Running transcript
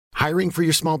Hiring for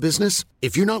your small business?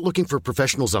 If you're not looking for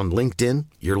professionals on LinkedIn,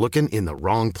 you're looking in the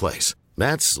wrong place.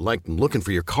 That's like looking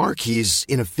for your car keys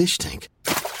in a fish tank.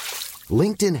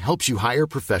 LinkedIn helps you hire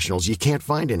professionals you can't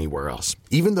find anywhere else,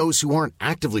 even those who aren't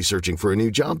actively searching for a new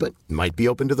job but might be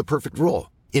open to the perfect role.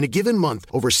 In a given month,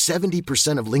 over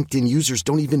 70% of LinkedIn users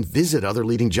don't even visit other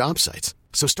leading job sites.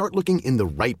 So start looking in the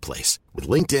right place. With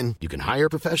LinkedIn, you can hire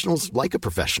professionals like a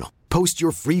professional. Post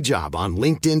your free job on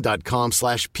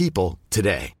linkedin.com/people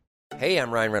today. Hey,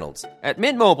 I'm Ryan Reynolds. At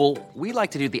Mint Mobile, we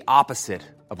like to do the opposite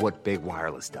of what Big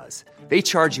Wireless does. They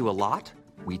charge you a lot,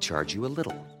 we charge you a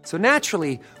little. So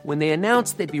naturally, when they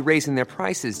announced they'd be raising their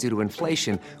prices due to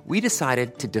inflation, we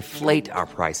decided to deflate our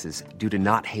prices due to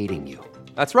not hating you.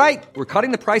 That's right. We're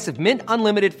cutting the price of Mint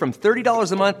Unlimited from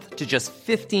 $30 a month to just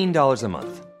 $15 a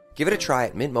month. Give it a try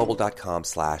at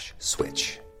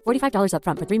mintmobile.com/switch. $45 up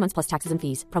front for 3 months plus taxes and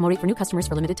fees. Promo rate for new customers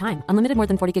for limited time. Unlimited more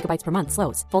than 40 gigabytes per month.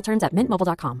 Slows full terms at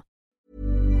mintmobile.com.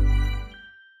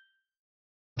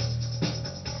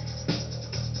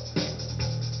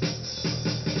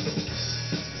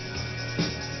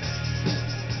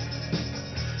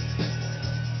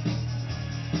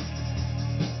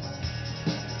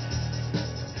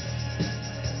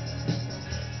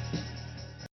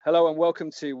 Hello and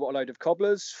welcome to What a Load of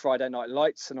Cobblers, Friday Night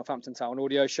Lights, a Northampton Town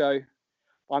audio show.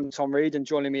 I'm Tom Reed, and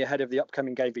joining me ahead of the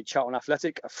upcoming game v Charlton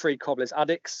Athletic are three Cobblers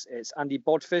addicts. It's Andy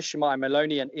Bodfish, Martin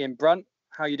Maloney and Ian Brunt.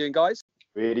 How are you doing, guys?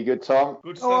 Really good, Tom.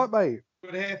 Good stuff. All right, mate.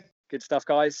 Good here. Good stuff,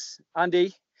 guys.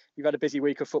 Andy, you've had a busy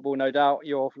week of football, no doubt.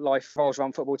 Your life revolves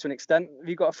around football to an extent. Have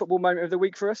you got a football moment of the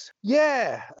week for us?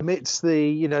 Yeah, amidst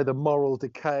the the moral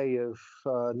decay of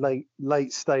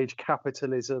late stage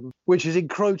capitalism, which is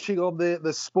encroaching on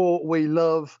the sport we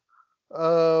love.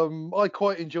 I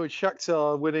quite enjoyed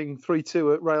Shakhtar winning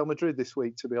 3-2 at Real Madrid this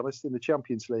week, to be honest, in the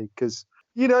Champions League, because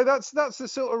that's the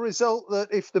sort of result that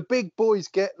if the big boys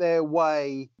get their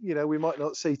way, we might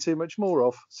not see too much more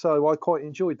of. So I quite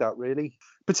enjoyed that, really,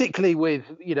 particularly with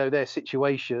their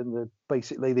situation,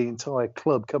 basically the entire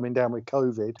club coming down with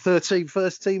COVID. 13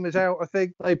 first teamers out, I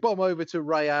think. They bomb over to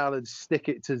Real and stick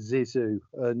it to Zizou,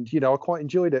 and I quite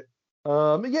enjoyed it.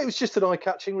 It was just an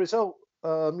eye-catching result.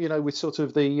 With sort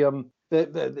of the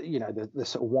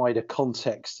sort of wider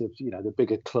context of the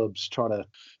bigger clubs trying to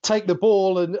take the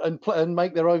ball and play and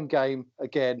make their own game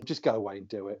again. Just go away and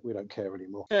do it. We don't care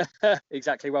anymore.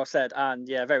 Exactly, well said, and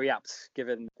yeah, very apt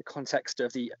given the context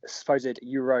of the supposed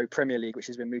Euro Premier League, which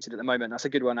has been mooted at the moment. That's a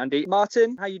good one, Andy.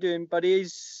 Martin, how you doing,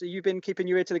 buddies? You've been keeping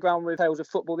your ear to the ground with tales of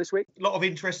football this week. A lot of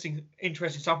interesting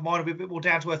stuff. Mine will be a bit more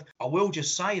down to earth. I will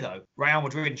just say though, Real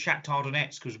Madrid and Shakhtar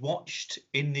Donetsk was watched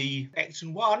in the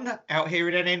X1 out here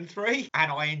at NN3.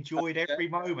 And I enjoyed every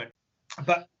moment.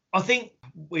 But I think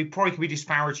we probably can be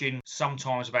disparaging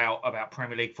sometimes about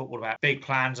Premier League football, about big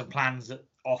plans and plans that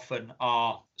often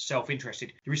are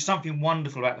self-interested. There is something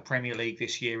wonderful about the Premier League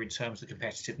this year in terms of the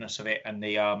competitiveness of it and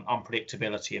the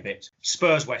unpredictability of it.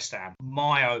 Spurs West Ham,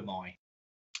 my oh my.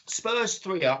 Spurs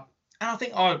 3-up, and I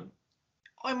think I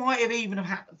might have even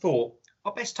thought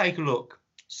I'd best take a look.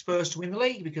 Spurs to win the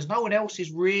league because no one else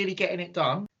is really getting it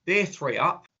done. They're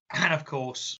 3-up. And of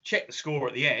course, check the score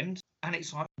at the end, and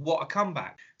it's like, what a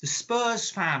comeback. The Spurs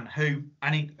fan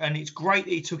and it's great that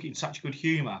he took it in such good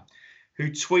humour,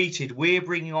 who tweeted, "We're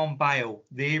bringing on Bale,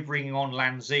 they're bringing on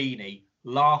Lanzini,"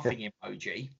 laughing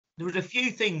emoji. There was a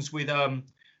few things with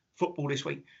football this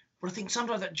week, but I think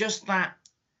sometimes that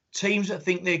teams that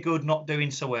think they're good not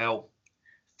doing so well,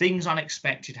 things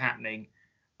unexpected happening,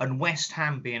 and West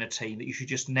Ham being a team that you should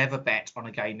just never bet on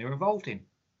a game they're involved in.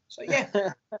 So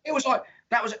yeah, it was like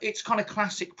it's kind of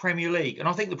classic Premier League, and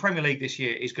I think the Premier League this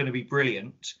year is going to be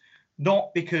brilliant,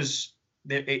 not because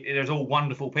there's all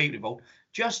wonderful people involved,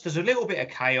 just there's a little bit of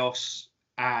chaos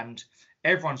and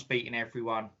everyone's beating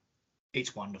everyone.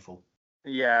 It's wonderful.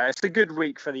 Yeah, it's a good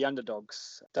week for the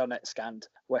underdogs. Donetsk and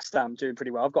West Ham doing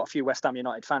pretty well. I've got a few West Ham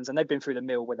United fans, and they've been through the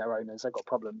mill with their owners. They've got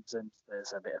problems, and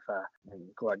there's a bit of a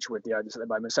grudge with the owners at the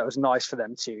moment. So it was nice for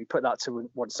them to put that to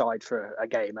one side for a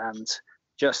game and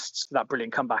just that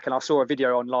brilliant comeback. And I saw a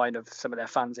video online of some of their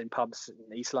fans in pubs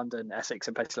in East London, Essex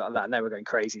and places like that, and they were going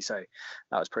crazy. So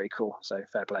that was pretty cool. So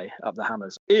fair play, up the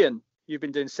Hammers. Ian, you've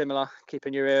been doing similar,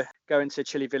 keeping your ear, going to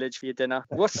Chili Village for your dinner.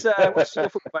 What's your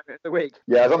football moment of the week?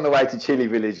 Yeah, I was on the way to Chili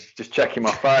Village, just checking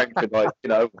my phone for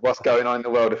what's going on in the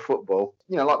world of football.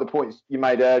 Like the points you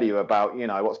made earlier about,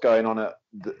 what's going on at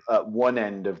one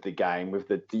end of the game with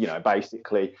the,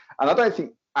 basically. And I don't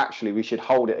think actually we should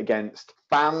hold it against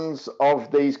fans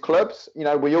of these clubs.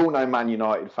 We all know Man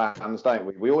United fans, don't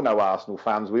we? We all know Arsenal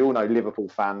fans. We all know Liverpool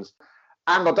fans.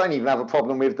 And I don't even have a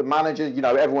problem with the manager. You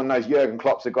know, everyone knows Jurgen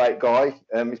Klopp's a great guy.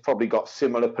 He's probably got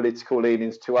similar political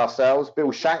leanings to ourselves.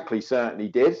 Bill Shankly certainly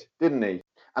did, didn't he?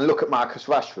 And look at Marcus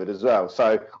Rashford as well.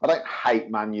 So I don't hate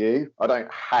Man U. I don't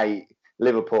hate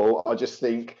Liverpool. I just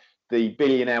think the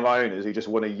billionaire owners who just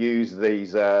want to use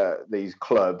these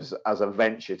clubs as a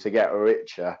venture to get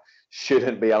richer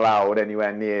shouldn't be allowed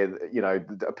anywhere near, you know,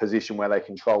 a position where they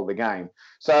control the game.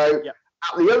 So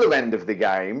at the other end of the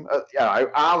game, you know,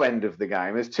 our end of the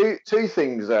game, there's two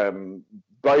things,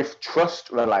 both trust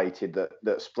related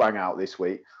that sprang out this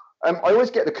week. I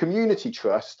always get the community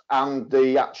trust and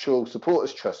the actual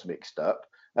supporters trust mixed up.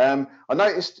 I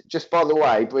noticed, just by the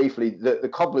way, briefly, that the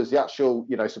Cobblers, the actual,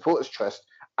 you know, supporters trust,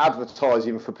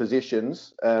 advertising for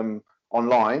positions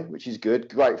online, which is good,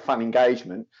 great fan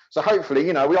engagement. So hopefully,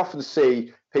 you know, we often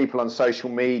see people on social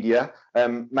media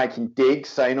making digs,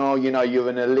 saying, "Oh, you know, you're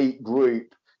an elite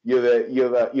group,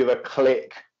 you're a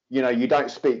clique, you know, you don't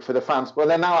speak for the fans." Well,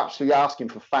 they're now actually asking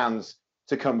for fans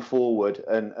to come forward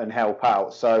and help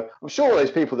out. So I'm sure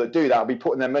those people that do that will be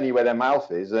putting their money where their mouth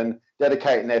is and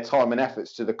dedicating their time and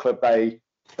efforts to the club they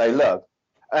love.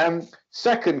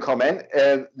 Second comment,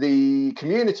 the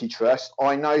community trust.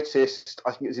 I noticed,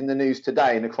 I think it was in the news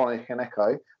today in the Chronicle and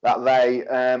Echo,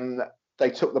 that they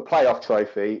took the playoff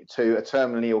trophy to a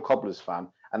terminally ill Cobblers fan,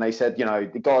 and they said, you know,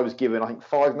 the guy was given, I think,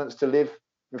 5 months to live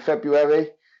in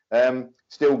February.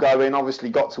 Still going, obviously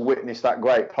got to witness that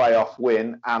great playoff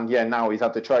win, and now he's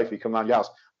had the trophy come around your house.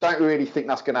 Don't really think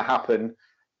that's going to happen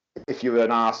if you're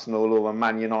an Arsenal or a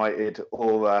Man United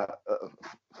or a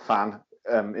fan.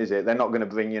 Is it? They're not going to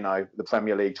bring, you know, the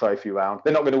Premier League trophy round.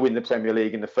 They're not going to win the Premier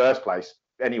League in the first place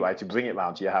anyway to bring it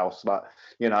round to your house. But,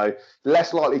 you know,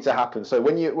 less likely to happen. So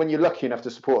when you're lucky enough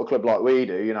to support a club like we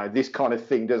do, you know, this kind of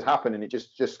thing does happen, and it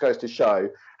just goes to show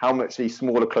how much these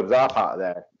smaller clubs are part of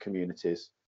their communities.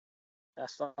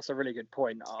 That's a really good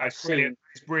point. It's brilliant.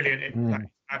 It's brilliant.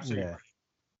 Absolutely. Yeah.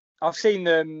 I've seen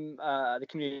them, the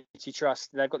community trust.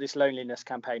 They've got this loneliness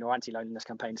campaign or anti-loneliness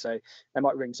campaign. So they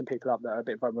might ring some people up that are a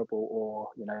bit vulnerable, or,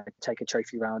 you know, take a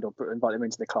trophy round or invite them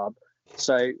into the club.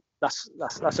 So that's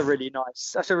a really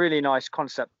nice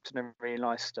concept and a really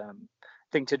nice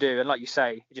thing to do. And like you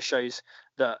say, it just shows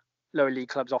that lower league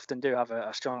clubs often do have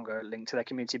a stronger link to their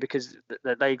community because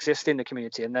they exist in the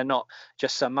community, and they're not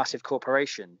just some massive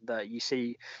corporation that you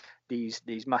see.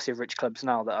 These massive rich clubs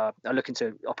now that are looking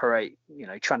to operate, you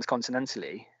know,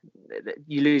 transcontinentally,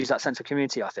 you lose that sense of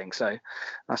community, I think. So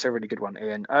that's a really good one,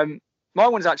 Ian. My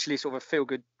one's actually sort of a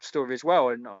feel-good story as well,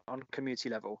 and on community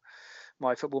level,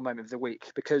 my football moment of the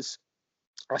week, because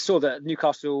I saw that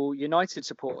Newcastle United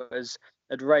supporters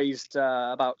had raised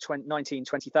about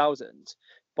 20,000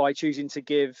 by choosing to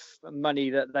give money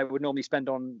that they would normally spend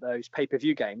on those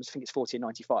pay-per-view games. I think it's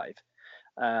 $14.95.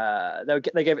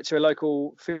 They gave it to a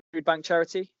local food bank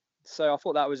charity, so I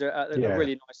thought that was a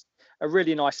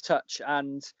really nice touch.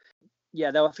 And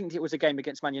I think it was a game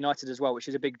against Man United as well, which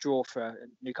is a big draw for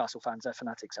Newcastle fans. They're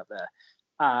fanatics up there.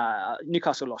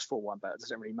 Newcastle lost 4-1, but it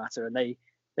doesn't really matter. And they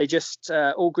just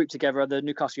all grouped together. The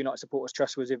Newcastle United Supporters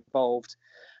Trust was involved.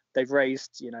 They've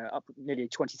raised, you know, up nearly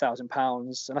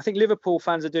 £20,000, and I think Liverpool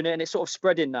fans are doing it, and it's sort of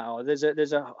spreading now. There's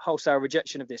a wholesale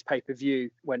rejection of this pay-per-view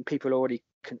when people already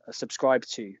subscribe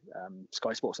to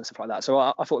Sky Sports and stuff like that. So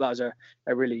I thought that was a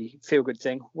really feel-good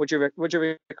thing. Would you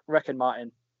reckon,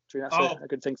 Martin? Do you think that's a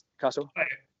good thing, Castle?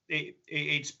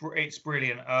 It's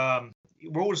brilliant.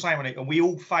 We're all the same on it, and we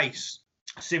all face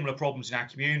similar problems in our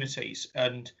communities.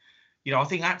 And, you know, I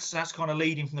think that's kind of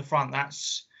leading from the front.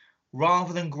 That's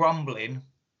rather than grumbling.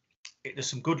 There's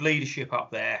some good leadership up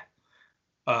there,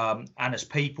 and as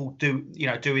people doing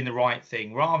the right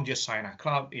thing, rather than just saying our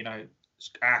club, you know,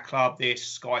 our club, this,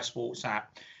 Sky Sports, that,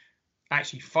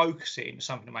 actually focusing on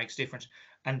something that makes a difference.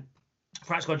 And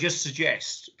perhaps I'll just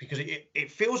suggest, because it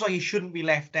feels like he shouldn't be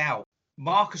left out,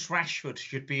 Marcus Rashford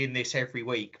should be in this every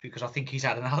week, because I think he's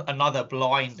had another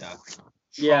blinder.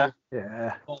 Yeah.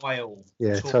 Vile.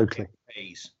 Yeah, totally.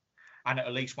 And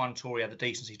at least one Tory had the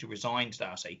decency to resign,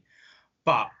 Darcy.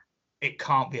 But it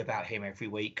can't be about him every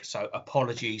week. So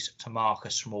apologies to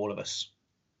Marcus from all of us.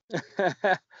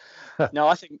 No,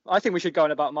 I think we should go on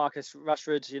about Marcus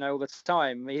Rashford, you know, all the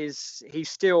time. He's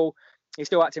still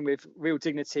acting with real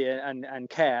dignity and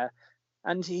care.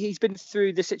 And he's been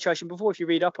through this situation before. If you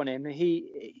read up on him,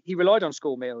 he relied on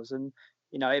school meals, and,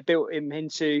 you know, it built him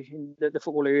into the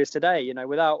footballer he is today. You know,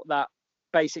 without that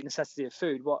basic necessity of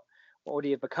food, what would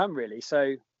he have become, really?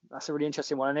 So that's a really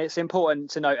interesting one. And it's important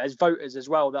to note as voters as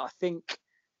well that I think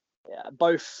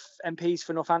both MPs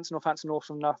for Northampton North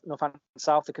and Northampton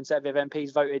South, the Conservative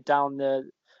MPs, voted down the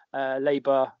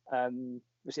Labour,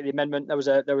 was it the amendment? There was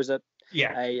a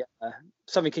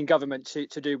something in government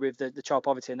to do with the child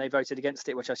poverty, and they voted against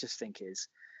it, which I just think is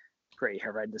pretty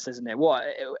horrendous, isn't it? What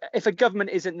if a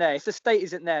government isn't there, if the state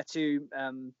isn't there to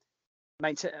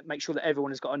make sure that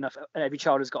everyone has got enough, every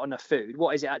child has got enough food?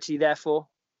 What is it actually there for?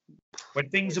 When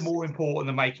things are more important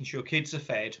than making sure kids are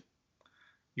fed,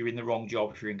 you're in the wrong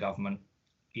job if you're in government.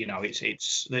 You know,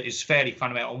 it's fairly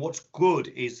fundamental. And what's good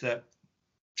is that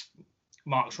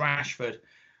Marcus Rashford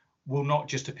will not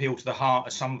just appeal to the heart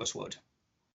as some of us would.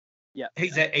 Yeah,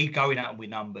 he's going at them with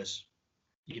numbers,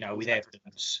 you know, with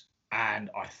evidence, and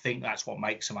I think that's what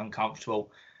makes them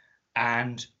uncomfortable.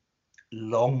 And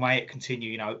long may it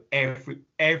continue. You know,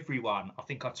 everyone. I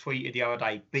think I tweeted the other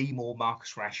day, be more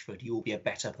Marcus Rashford. You'll be a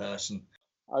better person.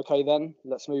 Okay, then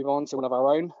let's move on to one of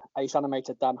our own, ace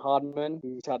animator Dan Hardman,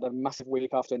 who's had a massive week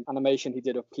after an animation he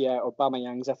did of Pierre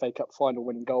Aubameyang's FA Cup final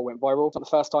winning goal went viral. It's not the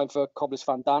first time for Cobblers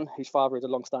fan Dan, whose father is a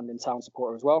long-standing Town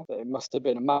supporter as well. But it must have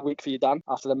been a mad week for you, Dan,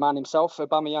 after the man himself,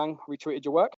 Aubameyang, retweeted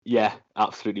your work. Yeah,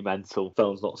 absolutely mental.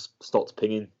 Phone's not stopped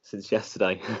pinging since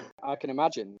yesterday. I can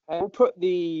imagine. We'll put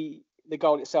the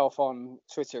goal itself on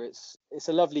Twitter. It's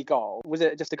a lovely goal. Was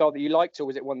it just a goal that you liked, or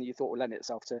was it one that you thought would lend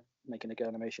itself to making a good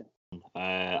animation?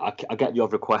 I get the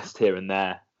odd request here and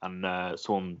there, and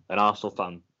an Arsenal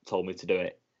fan told me to do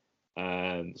it.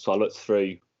 So I looked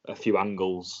through a few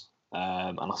angles,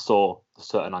 and I saw a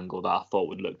certain angle that I thought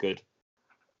would look good.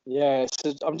 Yeah,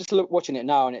 so I'm just watching it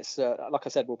now, and it's like I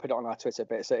said, we'll put it on our Twitter,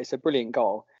 but it's a brilliant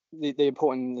goal. The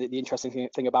interesting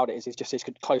thing about it is it's just his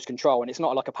close control, and it's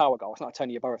not like a power goal. It's not a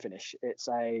Tony Yeboah finish. It's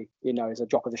it's a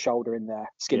drop of the shoulder in there,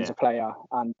 skins a player,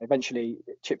 and eventually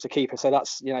chips a keeper. So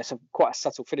that's it's quite a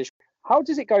subtle finish. How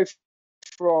does it go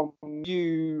from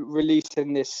you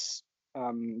releasing this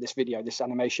video, this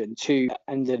animation, to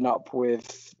ending up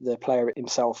with the player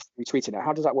himself retweeting it?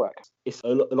 How does that work? It's a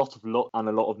lot of luck and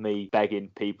a lot of me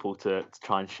begging people to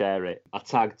try and share it. I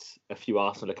tagged a few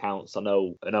Arsenal accounts. I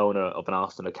know an owner of an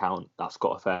Arsenal account that's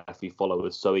got a fair few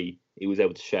followers, so he was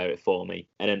able to share it for me.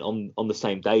 And then on the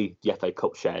same day, the FA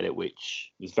Cup shared it,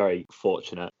 which was very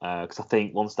fortunate, because I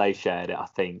think once they shared it, I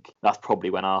think that's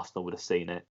probably when Arsenal would have seen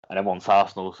it. And then once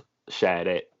Arsenal shared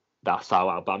it, that's how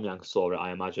Aubameyang saw it,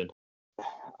 I imagine.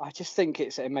 I just think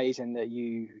it's amazing that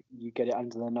you get it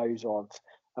under the nose of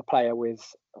a player with,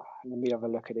 let me have a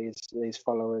look at his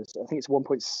followers. I think it's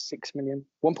 1.6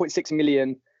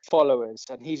 million followers,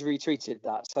 and he's retweeted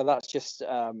that. So that's just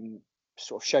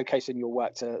sort of showcasing your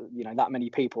work to that many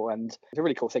people, and it's a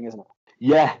really cool thing, isn't it?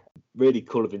 Yeah, really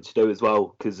cool of him to do as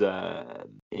well, because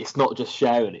it's not just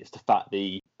sharing; it's the fact that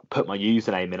he put my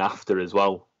username in after as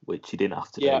well, which he didn't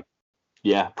have to do.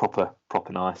 Yeah, proper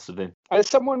nice of him. Has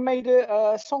someone made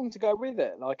a song to go with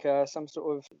it, like some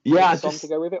sort of song to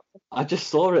go with it? I just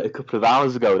saw it a couple of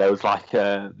hours ago. There was like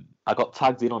I got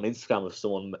tagged in on Instagram of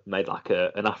someone made like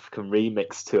an African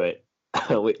remix to it,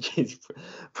 which is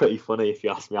pretty funny if you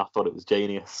ask me. I thought it was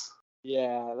genius.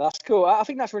 Yeah, that's cool. I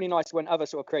think that's really nice when other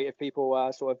sort of creative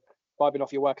people sort of vibing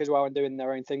off your work as well and doing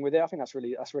their own thing with it. I think that's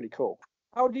really cool.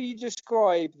 How do you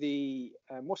describe the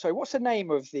what's the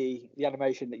name of the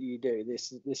animation that you do?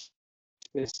 This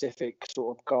specific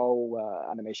sort of goal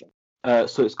animation.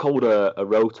 So it's called a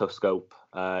rotoscope.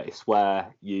 It's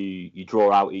where you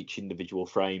draw out each individual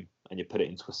frame and you put it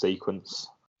into a sequence.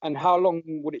 And how long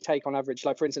would it take on average?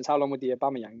 Like, for instance, how long would the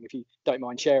Aubameyang, if you don't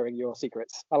mind sharing your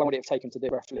secrets, how long would it have taken to do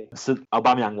roughly? So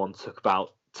Aubameyang one took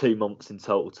about 2 months in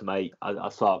total to make. I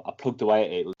plugged away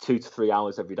at it. It was 2 to 3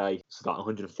 hours every day, so like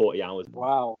 140 hours.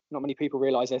 Wow, not many people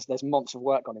realise there's months of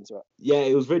work gone into it. Yeah,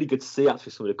 it was really good to see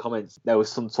actually some of the comments. There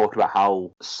was some talk about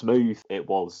how smooth it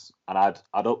was, and I'd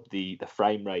upped the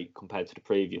frame rate compared to the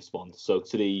previous one. So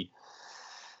to the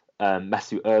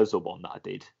Mesut Ozil one that I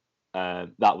did,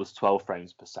 that was 12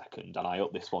 frames per second, and I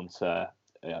upped this one to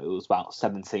it was about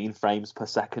 17 frames per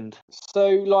second. So,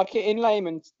 like in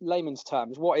layman's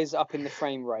terms, what is up in the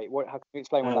frame rate? How can you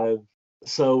explain what that?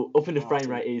 So, up in the frame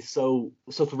rate is so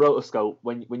for rotoscope,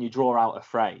 when you draw out a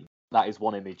frame, that is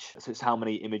one image. So it's how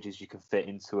many images you can fit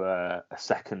into a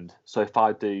second. So if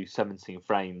I do 17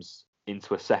 frames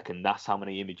into a second, that's how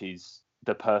many images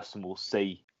the person will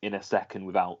see in a second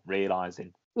without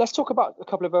realising. Let's talk about a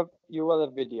couple of your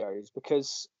other videos,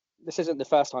 because this isn't the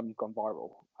first time you've gone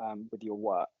viral with your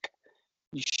work.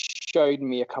 You showed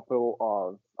me a couple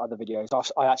of other videos.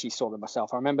 I actually saw them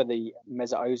myself. I remember the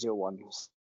Mesut Ozil one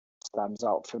stands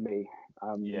out for me.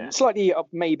 Slightly,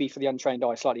 maybe for the untrained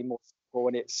eye, slightly more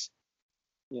in its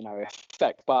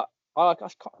effect. But I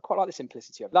quite like the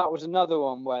simplicity of it. That was another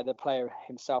one where the player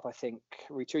himself, I think,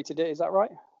 retweeted it. Is that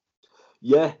right?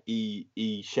 Yeah,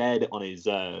 he shared it on his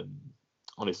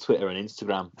on his Twitter and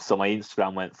Instagram. So my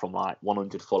Instagram went from like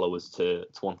 100 followers to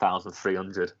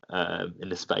 1,300 in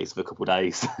the space of a couple of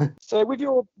days. So with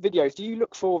your videos, do you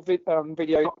look for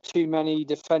video not too many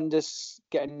defenders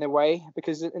getting in the way?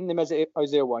 Because in the Mesut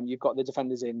Ozil one, you've got the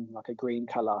defenders in like a green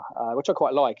colour, which I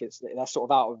quite like. That's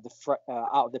sort of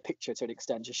out of the picture to an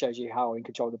extent. Just shows you how in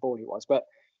control of the ball he was. But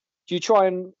do you try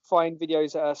and find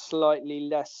videos that are slightly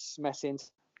less messy?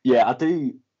 Yeah, I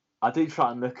do. I do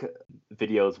try and look at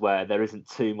videos where there isn't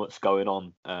too much going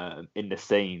on in the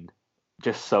scene,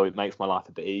 just so it makes my life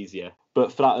a bit easier.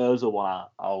 But for that Ozil one,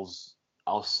 I was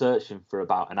searching for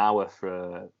about an hour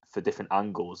for different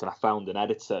angles, and I found an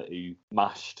editor who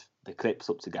mashed the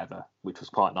clips up together, which was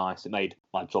quite nice. It made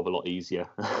my job a lot easier.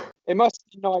 It must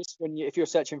be nice if you're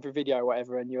searching for video or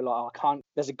whatever, and you're like, oh, I can't.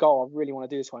 There's a goal. I really want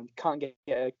to do this one. Can't get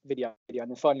a video,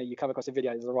 and then finally you come across a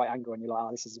video. There's the right angle, and you're like,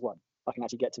 oh, this is one. I can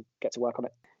actually get to work on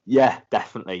it. Yeah,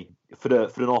 definitely. For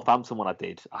the Northampton one I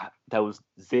did, there was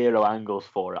zero angles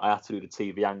for it. I had to do the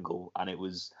TV angle, and it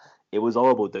was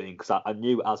horrible doing, because I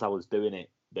knew as I was doing it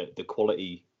that the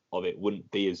quality of it wouldn't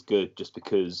be as good, just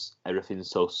because everything's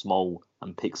so small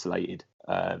and pixelated.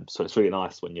 So it's really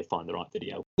nice when you find the right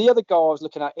video. The other goal I was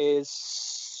looking at is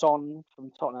Son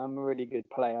from Tottenham, a really good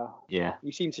player. Yeah.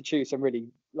 You seem to choose some really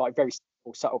very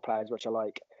subtle players, which I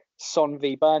like. Son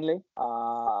v Burnley.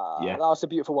 That was a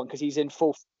beautiful one because he's in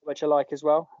full, which I like as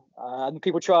well. And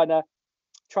people trying to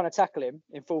tackle him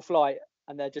in full flight,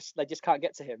 and they just can't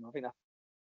get to him. I think that.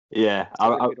 Yeah,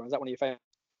 good one. Is that one of your favourites?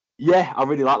 Yeah, I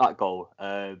really like that goal.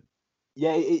 I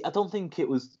don't think it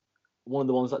was one of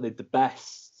the ones that did the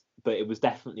best, but it was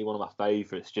definitely one of my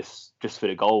favourites just for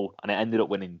the goal, and it ended up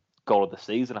winning goal of the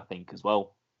season, I think, as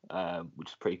well, which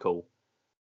is pretty cool.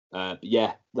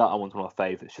 Yeah, that one's one of my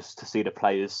favourites, just to see the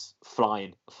players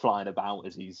flying about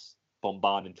as he's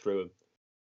bombarding through them.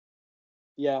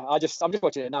 Yeah, I'm just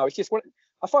watching it now. It's just what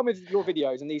I find with your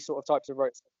videos and these sort of types of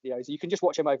videos, you can just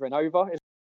watch them over and over.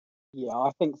 Yeah,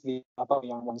 I think the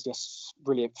Aubameyang one's just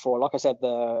brilliant for, like I said,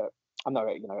 I'm not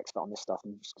expert on this stuff,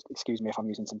 and excuse me if I'm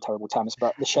using some terrible terms,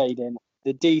 but the shading,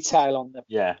 the detail on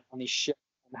his shirt,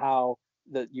 and how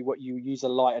what you use the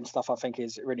light and stuff, I think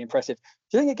is really impressive.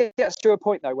 Do you think it gets to a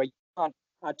point though where you can't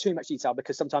add too much detail,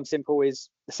 because sometimes the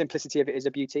simplicity of it is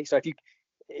a beauty? So if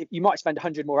you might spend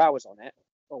 100 more hours on it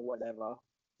or whatever,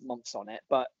 months on it,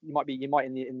 but you might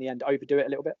in the end overdo it a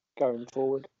little bit going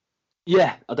forward.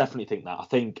 Yeah, I definitely think that. I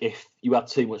think if you add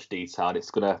too much detail, it's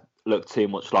gonna look too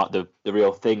much like the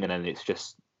real thing, and then it's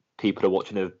just people are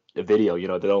watching a video.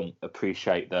 They don't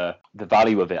appreciate the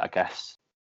value of it, I guess.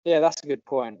 Yeah, that's a good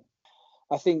point.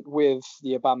 I think with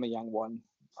the Aubameyang one,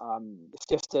 it's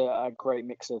just a great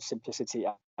mix of simplicity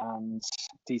and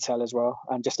detail as well,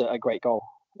 and just a great goal.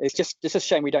 It's just a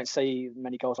shame we don't see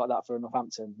many goals like that for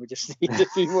Northampton. We just need a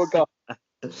few more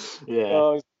goals.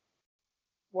 Yeah.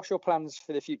 What's your plans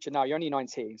for the future now? You're only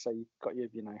 19, so you've got your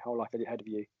whole life ahead of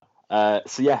you.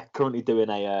 So yeah, currently doing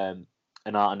an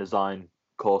art and design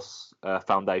course,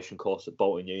 foundation course at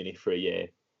Bolton Uni for a year,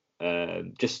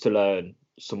 just to learn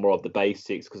some more of the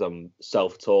basics, because I'm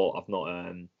self-taught. I've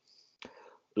not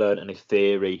learned any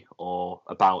theory or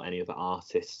about any other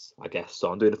artists, I guess.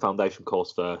 So I'm doing a foundation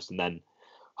course first, and then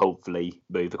hopefully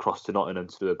move across to Nottingham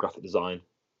to do a graphic design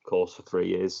course for 3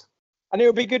 years. And it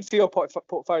would be good for your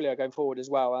portfolio going forward as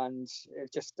well. And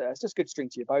it's just good string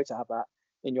to your bow to have that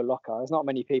in your locker. There's not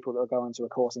many people that will go onto a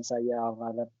course and say, yeah, I've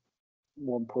had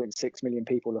 1.6 million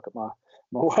people look at my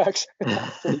works.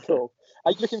 That's pretty cool.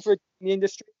 Are you looking for in the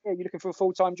industry? Are you looking for a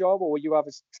full-time job, or will you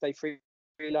ever stay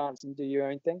freelance and do your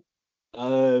own thing?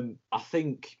 I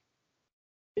think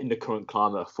in the current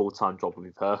climate, a full-time job would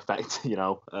be perfect,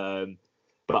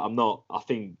 but I'm not. I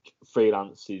think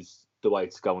freelance is the way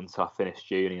to go until I finish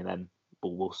uni, and then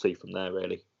we'll see from there,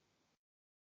 really.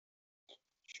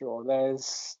 Sure.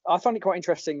 I find it quite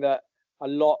interesting that a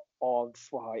lot of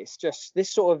it's just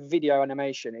this sort of video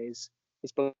animation is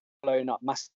blown up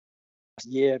massive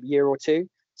year or two.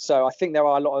 So I think there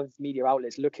are a lot of media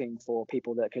outlets looking for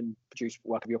people that can produce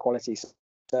work of your quality.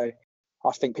 So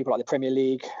I think people like the Premier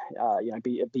League,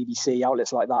 BBC,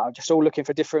 outlets like that are just all looking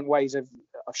for different ways of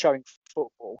showing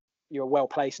football. You're well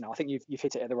placed now. I think you've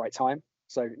hit it at the right time.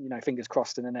 So fingers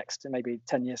crossed in the next maybe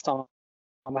 10 years time.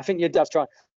 I think your dad's trying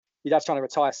to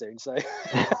retire soon, so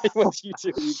he wants you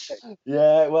to.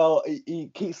 Yeah, well, he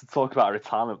keeps talking about a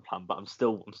retirement plan, but I'm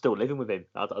still living with him.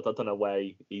 I don't know where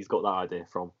he's got that idea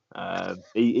from.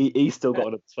 He's still got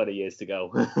another 20 years to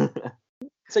go.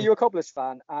 So you're a Cobblers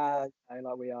fan, like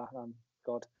we are.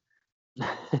 God,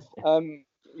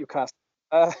 you're class.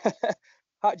 Have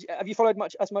you followed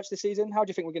much this season? How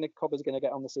do you think Cobblers are going to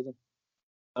get on this season?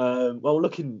 Well,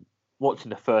 watching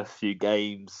the first few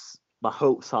games, my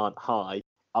hopes aren't high.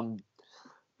 I'm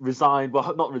resigned,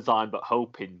 well, not resigned, but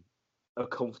hoping a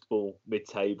comfortable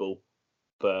mid-table.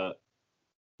 But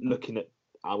looking at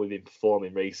how we've been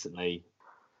performing recently,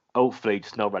 hopefully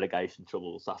just no relegation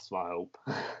troubles. That's my hope.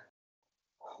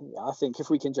 Yeah, I think if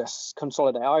we can just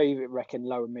consolidate, I reckon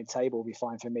lower mid-table will be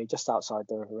fine for me, just outside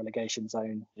the relegation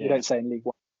zone. Yeah. We don't stay in League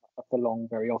One for long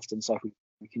very often, so if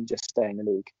we can just stay in the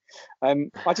league.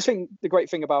 I just think the great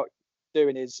thing about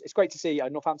doing is it's great to see a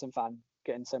Northampton fan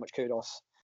getting so much kudos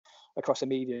across the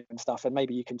media and stuff, and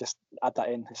maybe you can just add that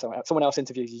in. If someone else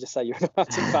interviews you, just say you're a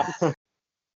Northampton fan.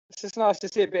 It's just nice to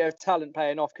see a bit of talent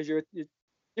paying off, because it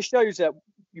shows that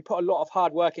you put a lot of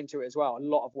hard work into it as well. A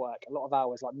lot of work, a lot of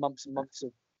hours, like months and months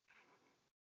of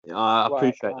I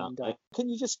appreciate that. And, can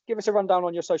you just give us a rundown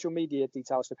on your social media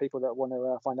details for people that want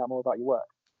to find out more about your work?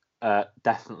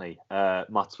 Definitely.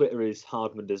 My Twitter is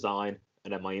Hardman Design,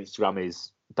 and then my Instagram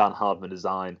is Dan Hardman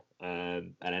Design.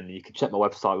 And then you can check my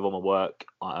website with all my work,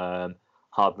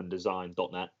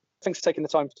 hardmandesign.net. Thanks for taking the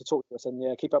time to talk to us,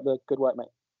 and keep up the good work, mate.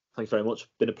 Thanks very much.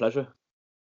 Been a pleasure.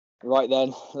 Right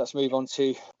then, let's move on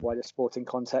to wider sporting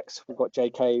context. We've got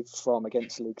JK from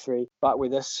Against League 3 back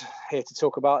with us, here to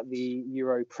talk about the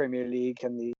Euro Premier League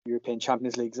and the European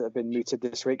Champions Leagues that have been mooted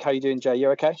this week. How you doing, Jay?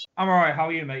 You okay? I'm all right. How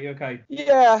are you, mate? You okay?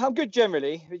 Yeah, I'm good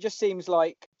generally. It just seems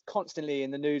like constantly in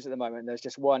the news at the moment, there's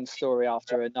just one story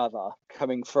after another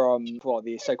coming from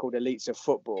the so-called elites of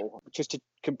football, just to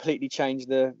completely change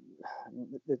the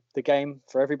game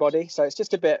for everybody. So it's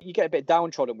just you get a bit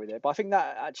downtrodden with it, but I think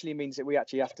that actually means that we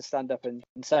actually have to stand up and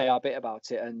say our bit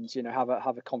about it, and have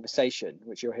a conversation,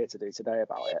 which you're here to do today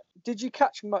about it. Did you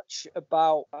catch much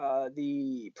about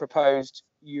the proposed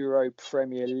Euro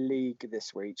Premier League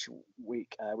this week,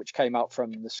 which came out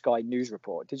from the Sky News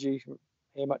report? Did you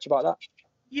hear much about that?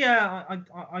 Yeah,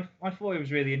 I thought it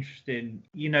was really interesting.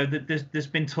 That there's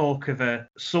been talk of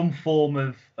some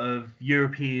form of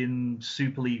European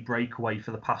Super League breakaway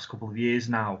for the past couple of years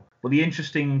now. But the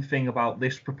interesting thing about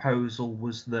this proposal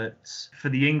was that for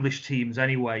the English teams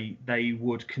anyway, they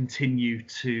would continue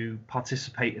to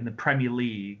participate in the Premier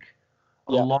League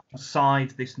alongside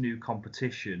this new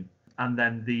competition, and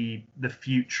then the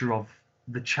future of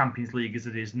the Champions League as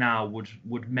it is now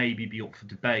would maybe be up for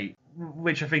debate,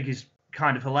 which I think is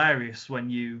kind of hilarious when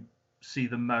you see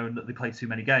them moan that they play too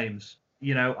many games,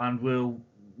 and we'll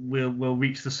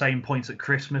reach the same point at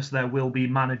Christmas. There will be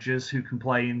managers who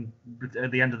complain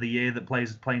at the end of the year that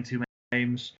players are playing too many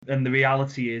games, and the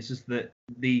reality is that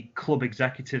the club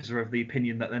executives are of the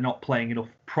opinion that they're not playing enough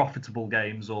profitable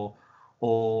games or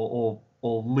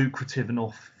lucrative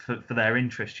enough for their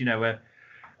interest. A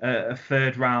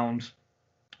third round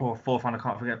or a fourth round, I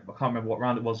can't remember what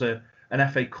round it was, an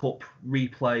FA Cup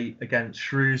replay against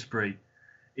Shrewsbury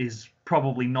is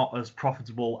probably not as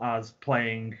profitable as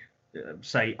playing,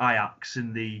 say, Ajax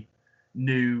in the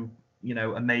new,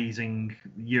 amazing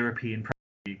European Premier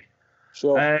League.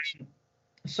 Sure.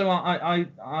 So I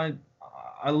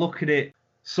look at it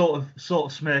sort of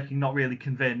smirking, not really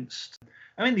convinced.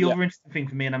 I mean, the other interesting thing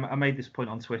for me, and I made this point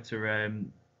on Twitter,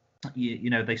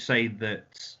 they say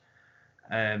that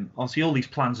obviously all these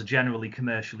plans are generally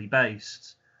commercially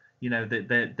based.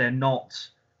 That they're not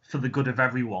for the good of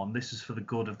everyone. This is for the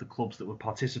good of the clubs that would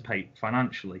participate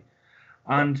financially.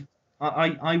 And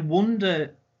I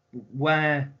wonder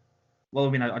where. Well, I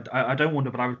mean, I don't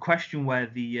wonder, but I would question where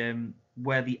the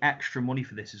extra money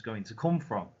for this is going to come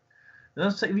from.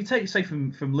 If you take, say,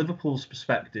 from Liverpool's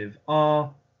perspective,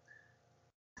 do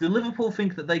Liverpool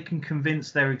think that they can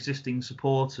convince their existing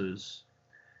supporters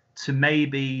to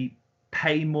maybe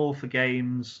pay more for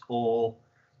games, or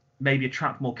maybe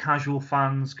attract more casual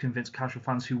fans, convince casual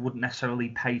fans who wouldn't necessarily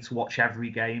pay to watch every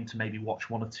game to maybe watch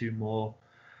one or two more?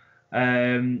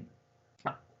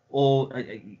 Or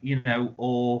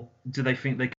do they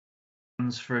think they can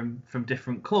fans from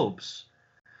different clubs?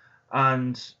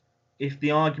 And if the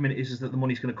argument is that the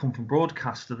money's going to come from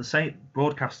broadcasters,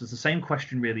 the same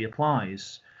question really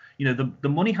applies. The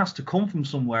money has to come from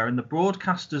somewhere, and the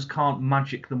broadcasters can't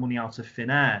magic the money out of thin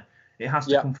air. It has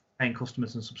to come from paying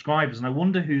customers and subscribers, and I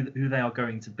wonder who they are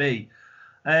going to be.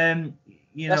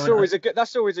 That's always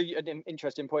an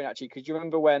interesting point, actually, because you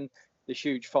remember when the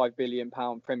huge £5 billion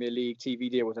Premier League TV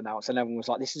deal was announced, and everyone was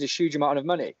like, "This is a huge amount of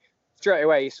money." Straight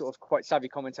away, sort of quite savvy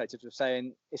commentators were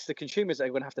saying it's the consumers that are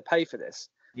going to have to pay for this,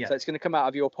 so it's going to come out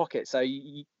of your pocket. So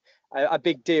a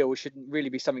big deal shouldn't really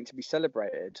be something to be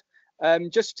celebrated.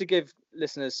 Just to give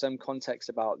listeners some context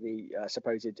about the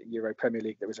supposed Euro Premier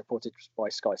League that was reported by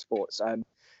Sky Sports.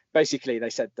 Basically, they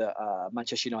said that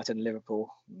Manchester United and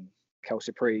Liverpool, quelle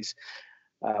surprise,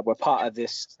 were part of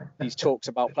these talks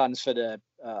about plans for the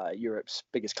Europe's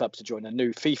biggest clubs to join a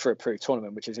new FIFA-approved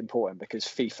tournament, which is important because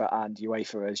FIFA and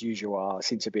UEFA, as usual,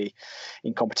 seem to be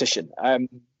in competition.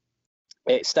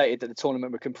 It stated that the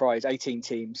tournament would comprise 18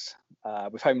 teams,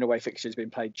 with home and away fixtures being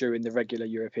played during the regular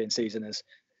European season, as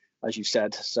you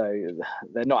said. So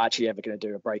they're not actually ever going to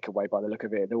do a breakaway by the look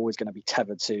of it. They're always going to be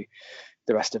tethered to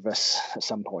the rest of us at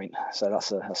some point. So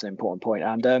that's an important point.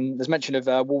 And there's mention of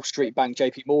Wall Street bank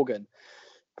JP Morgan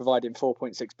providing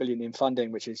 4.6 billion in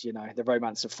funding, which is, the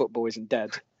romance of football isn't dead.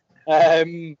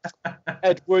 Ed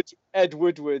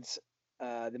Woodward,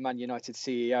 the Man United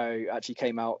CEO, actually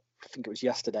came out, I think it was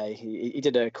yesterday. He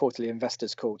did a quarterly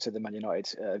investors call to the Man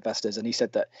United investors, and he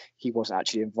said that he wasn't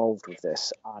actually involved with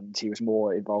this, and he was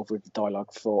more involved with the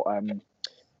dialogue for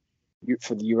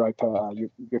the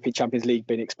European Champions League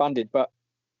being expanded. But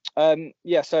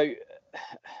so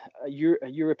a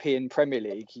European Premier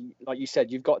League, like you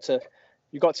said, you've got to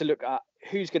look at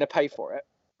who's going to pay for it.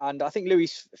 And I think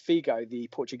Luis Figo, the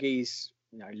Portuguese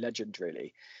legend,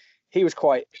 really, he was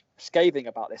quite scathing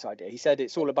about this idea. He said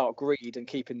it's all about greed and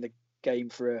keeping the game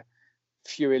for a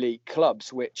few elite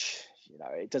clubs, which,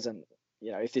 it doesn't,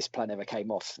 if this plan ever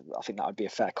came off, I think that would be a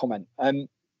fair comment.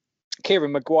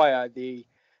 Kieran Maguire, the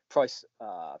Price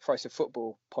of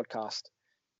Football podcast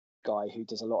guy who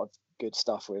does a lot of good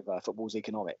stuff with football's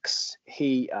economics,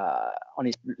 he, on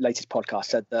his latest podcast,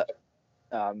 said that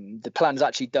the plans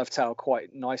actually dovetail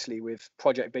quite nicely with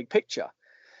Project Big Picture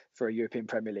for a European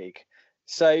Premier League.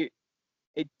 So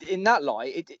in that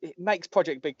light, it makes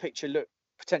Project Big Picture look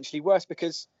potentially worse,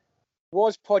 because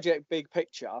was Project Big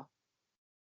Picture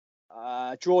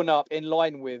drawn up in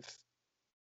line with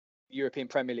European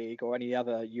Premier League or any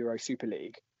other Euro Super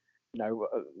League,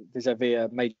 vis-a-vis a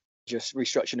major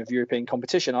restructuring of European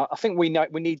competition? I think we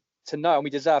need to know, and we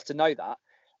deserve to know that.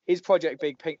 Is Project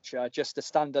Big Picture just a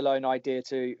standalone idea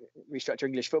to restructure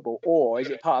English football, or is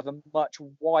it part of a much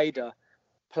wider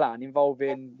plan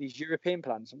involving these European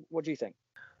plans? What do you think?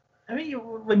 I mean,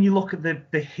 when you look at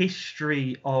the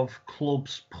history of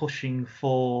clubs pushing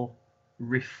for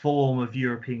reform of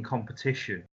European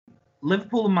competition,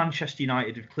 Liverpool and Manchester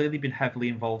United have clearly been heavily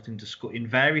involved in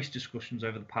various discussions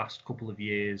over the past couple of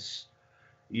years,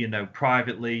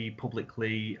 privately,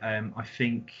 publicly. I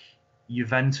think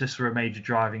Juventus were a major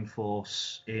driving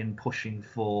force in pushing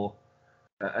for,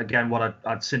 again, what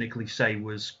I'd cynically say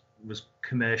was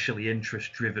commercially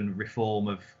interest-driven reform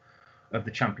of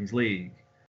the Champions League.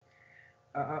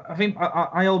 I think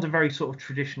I hold a very sort of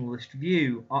traditionalist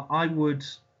view. I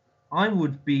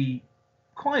would be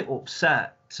quite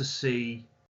upset to see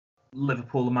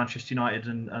Liverpool and Manchester United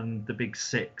and the Big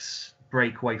Six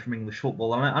break away from English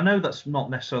football. And I know that's not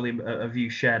necessarily a view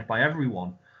shared by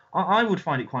everyone. I would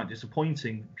find it quite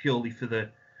disappointing, purely for the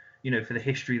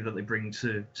history that they bring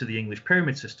to the English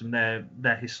pyramid system.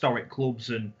 They're historic clubs,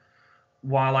 and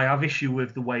while I have issue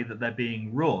with the way that they're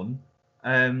being run,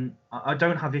 I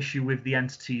don't have issue with the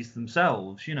entities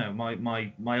themselves.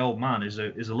 My old man is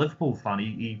a Liverpool fan.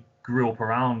 He grew up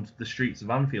around the streets of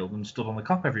Anfield and stood on the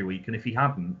Kop every week. And if he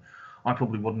hadn't, I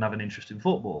probably wouldn't have an interest in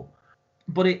football.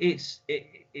 But there's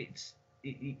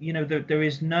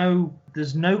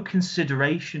no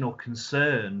consideration or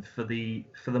concern for the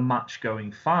match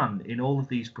going fan in all of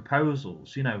these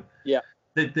proposals.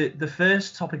 The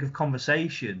first topic of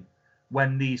conversation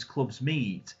when these clubs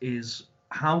meet is,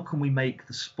 how can we make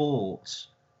the sport,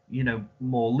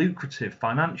 more lucrative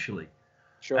financially?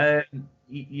 Sure.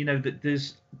 That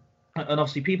there's, and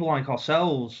obviously people like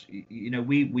ourselves,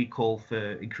 we call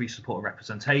for increased support and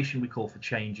representation. We call for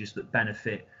changes that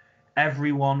benefit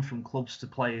everyone, from clubs to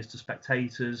players to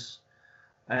spectators.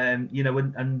 And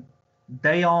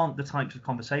they aren't the types of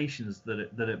conversations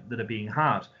that are being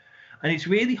had. And it's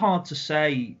really hard to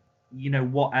say,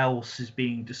 what else is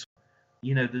being discussed.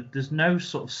 There's no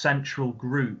sort of central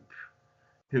group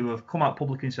who have come out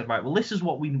publicly and said, right, well, this is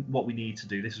what we need to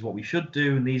do. This is what we should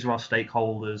do, and these are our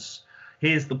stakeholders.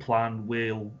 Here's the plan.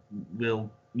 We'll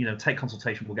take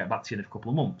consultation. We'll get back to you in a couple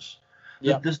of months.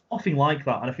 Yeah. There's nothing like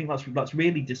that, and I think that's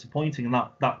really disappointing, and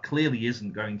that clearly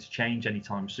isn't going to change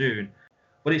anytime soon.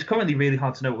 But it's currently really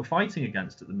hard to know what we're fighting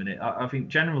against at the minute. I think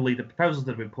generally the proposals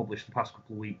that have been published the past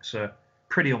couple of weeks are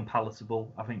pretty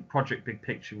unpalatable. I think Project Big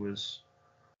Picture was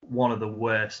one of the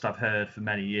worst I've heard for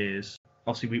many years.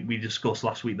 Obviously, we discussed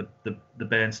last week the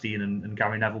Bernstein and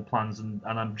Gary Neville plans, and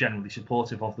I'm generally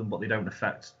supportive of them, but they don't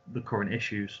affect the current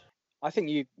issues. I think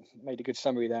you made a good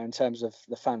summary there in terms of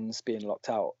the fans being locked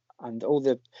out and all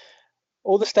the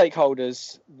all the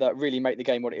stakeholders that really make the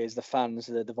game what it is, the fans,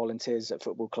 the volunteers at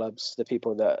football clubs, the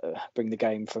people that bring the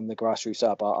game from the grassroots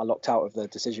up are locked out of the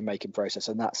decision-making process.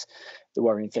 And that's the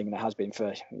worrying thing that has been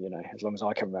for, as long as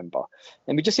I can remember.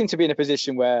 And we just seem to be in a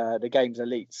position where the game's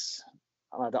elites,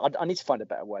 I need to find a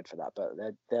better word for that, but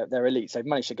they're elites. They've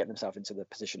managed to get themselves into the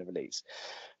position of elites.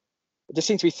 It just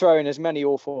seems to be throwing as many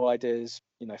awful ideas,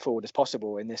 forward as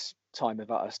possible in this time of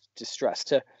utter distress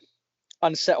to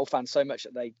unsettle fans so much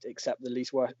that they accept the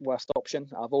least worst option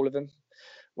out of all of them,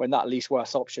 when that least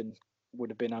worst option would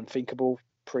have been unthinkable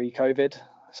pre-COVID.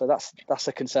 So that's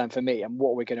a concern for me, and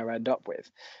what we're going to end up with.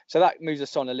 So that moves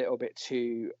us on a little bit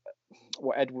to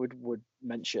what Edward Wood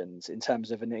mentions in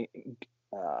terms of an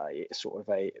sort of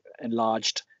a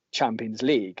enlarged Champions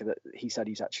League that he said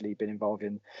he's actually been involved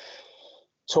in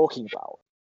talking about.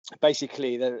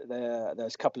 Basically,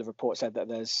 there's a couple of reports said that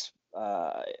there's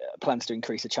plans to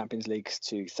increase the Champions League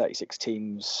to 36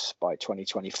 teams by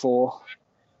 2024.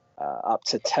 Up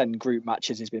to 10 group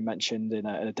matches has been mentioned in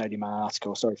a Daily Mail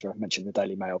article. Sorry for mentioning the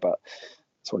Daily Mail, but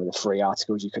it's one of the free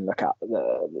articles you can look at.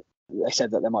 They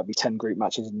said that there might be 10 group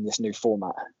matches in this new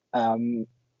format.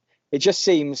 It just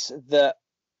seems that,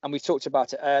 and we talked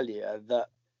about it earlier, that,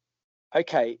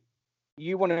 okay,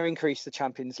 you want to increase the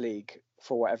Champions League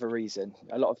for whatever reason.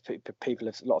 A lot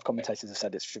of commentators have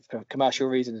said it's for commercial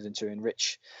reasons and to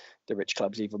enrich the rich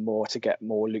clubs even more, to get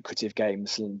more lucrative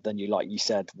games than you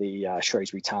said, the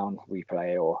Shrewsbury Town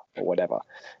replay or whatever.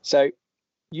 So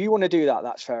you want to do that,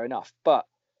 that's fair enough. But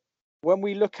when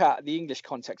we look at the English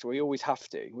context, we always have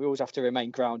to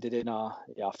remain grounded in our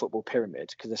football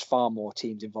pyramid, because there's far more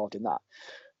teams involved in that.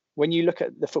 When you look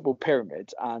at the football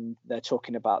pyramid, and they're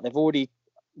talking about, they've already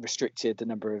restricted the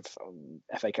number of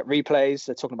FA Cup replays.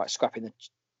 They're talking about scrapping the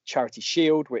Charity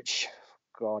Shield, which,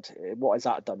 God, what has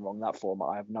that done wrong, that format?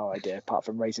 I have no idea, apart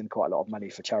from raising quite a lot of money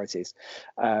for charities,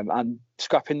 and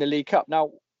scrapping the League Cup.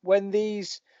 Now, when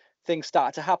these things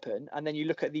start to happen, and then you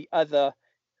look at the other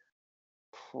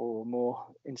more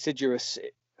insidious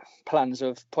plans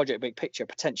of Project Big Picture,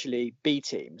 potentially B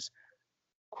teams,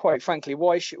 quite frankly,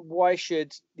 why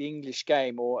should the English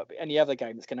game or any other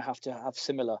game that's going to have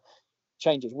similar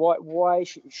changes, why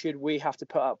should we have to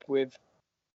put up with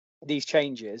these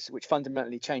changes, which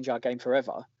fundamentally change our game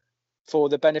forever, for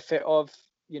the benefit of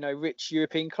rich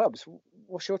European clubs?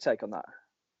 What's your take on that?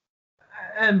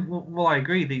 Well, I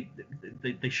agree.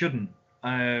 They shouldn't.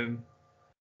 One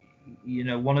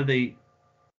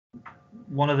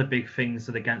of the big things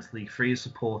that Against League 3 is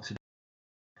supported.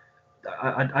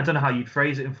 I don't know how you'd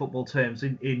phrase it in football terms.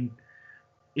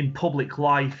 In public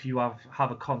life, you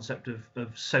have a concept of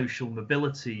social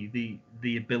mobility,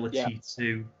 the ability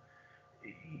to,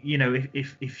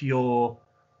 if you're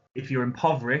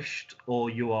impoverished, or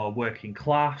you are working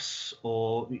class,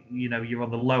 or you're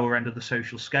on the lower end of the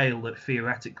social scale, that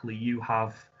theoretically you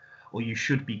have, or you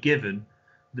should be given,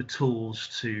 the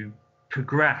tools to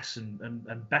progress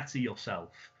and better yourself.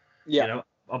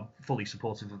 I'm fully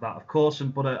supportive of that, of course,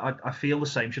 but I feel the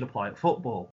same should apply at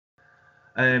football.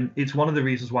 It's one of the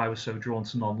reasons why I was so drawn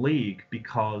to non-league,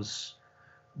 because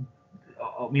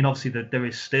obviously there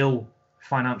is still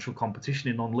financial competition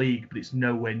in non-league, but it's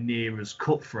nowhere near as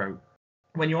cutthroat.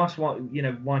 When you ask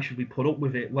why should we put up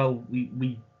with it? Well,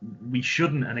 we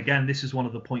shouldn't. And again, this is one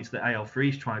of the points that AL3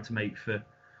 is trying to make for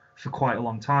quite a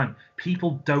long time.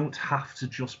 People don't have to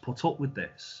just put up with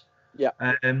this. Yeah.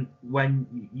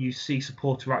 When you see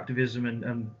supporter activism,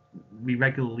 and we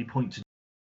regularly point to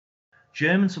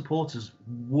German supporters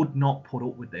would not put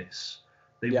up with this.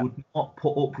 They would not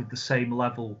put up with the same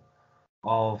level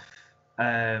of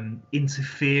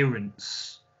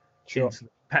interference into the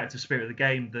competitive spirit of the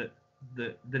game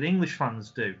that English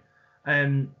fans do.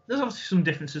 There's obviously some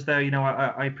differences there.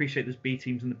 I appreciate there's B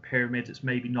teams in the pyramid. It's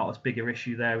maybe not as big an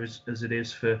issue there as it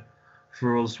is for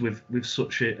us with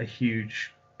such a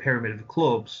huge pyramid of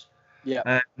clubs.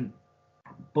 Yeah.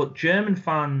 But German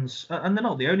fans, and they're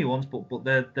not the only ones, but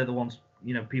they're the ones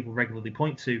people regularly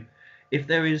point to. If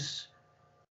there is,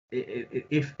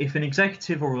 if an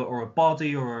executive or a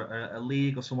body or a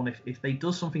league or someone, if they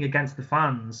do something against the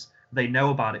fans, they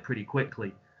know about it pretty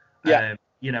quickly. Yeah.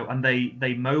 And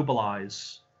they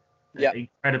mobilise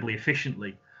incredibly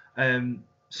efficiently.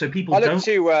 So people I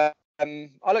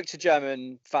look to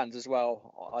German fans as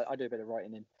well. I do a bit of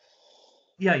writing in.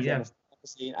 Yeah.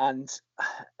 And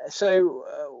so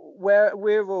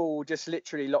we're all just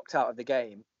literally locked out of the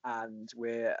game, and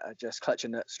we're just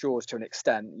clutching at straws to an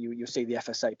extent. You'll see the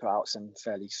FSA put out some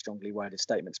fairly strongly worded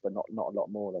statements, but not a lot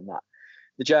more than that.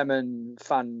 The German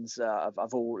fans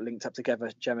have all linked up together.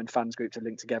 German fans groups have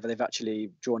linked together. They've actually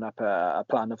drawn up a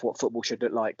plan of what football should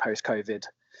look like post-COVID.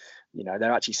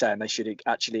 they're actually saying they should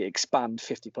actually expand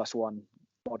 50+1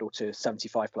 model to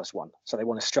 75+1. So they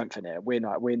want to strengthen it. We're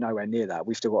nowhere near that.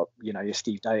 We've still got, your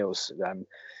Steve Dales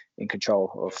in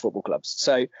control of football clubs.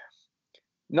 So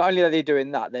not only are they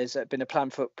doing that, there's been a plan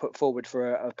put forward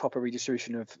for a proper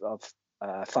redistribution of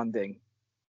funding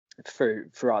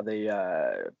throughout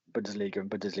the Bundesliga and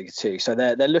Bundesliga 2. So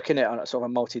they're looking at a sort of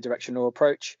a multi-directional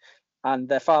approach, and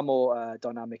they're far more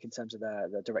dynamic in terms of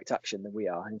their direct action than we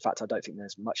are. In fact, I don't think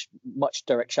there's much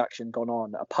direct action gone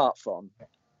on apart from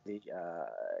the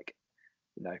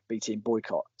B-team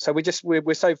boycott. So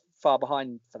we're so far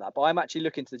behind for that. But I'm actually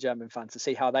looking to the German fans to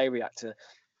see how they react to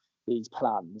these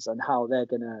plans and how they're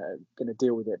gonna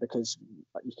deal with it, because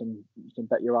you can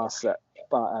bet your ass that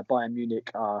Bayern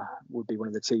Munich would be one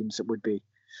of the teams that would be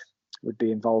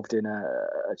involved in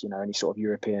any sort of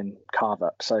European carve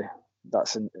up. So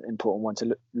that's an important one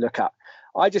to look at.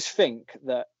 I just think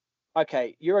that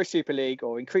Euro Super League,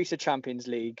 or increase the Champions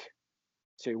League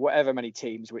to whatever many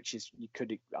teams, which is, you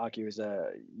could argue, is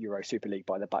a Euro Super League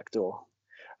by the back door.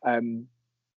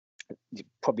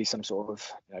 Probably some sort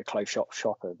of close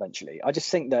shop eventually. I just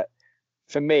think that,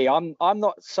 for me, I'm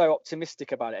not so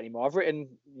optimistic about it anymore. I've written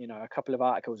a couple of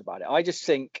articles about it. I just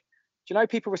think,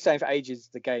 people were saying for ages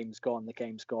the game's gone.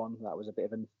 That was a bit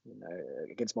of an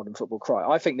against modern football cry.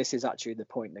 I think this is actually the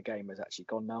point. The game has actually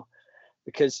gone now,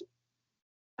 because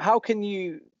how can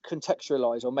you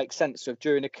contextualize or make sense of,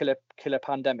 during a killer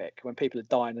pandemic, when people are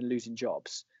dying and losing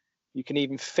jobs, you can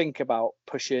even think about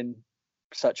pushing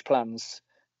such plans,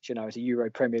 as a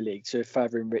Euro Premier League, to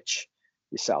further enrich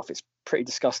yourself? It's pretty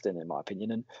disgusting, in my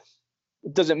opinion, and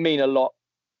it doesn't mean a lot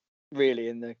really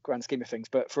in the grand scheme of things.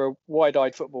 But for a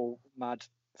wide-eyed football mad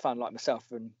fan like myself,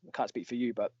 and I can't speak for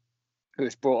you, but who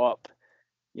was brought up,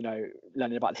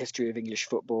 learning about the history of English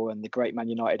football and the great Man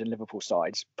United and Liverpool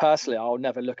sides, personally, I'll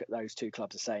never look at those two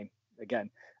clubs the same again.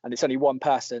 And it's only one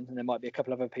person, and there might be a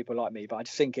couple of other people like me, but I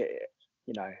just think it's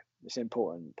an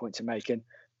important point to make. And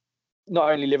not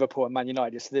only Liverpool and Man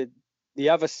United, it's the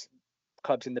other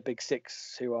clubs in the Big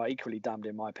Six who are equally damned,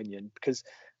 in my opinion, because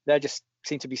they just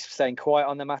seem to be staying quiet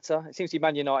on the matter. It seems to be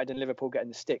Man United and Liverpool getting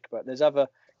the stick, but there's other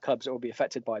clubs that will be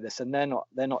affected by this, and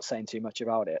they're not saying too much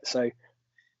about it. So,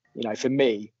 for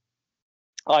me,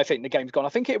 I think the game's gone. I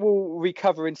think it will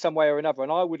recover in some way or another,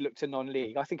 and I would look to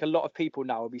non-league. I think a lot of people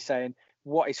now will be saying,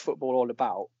 what is football all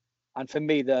about? And for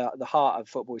me, the heart of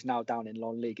football is now down in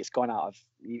non-league. It's gone out of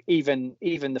even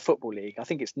the Football League. I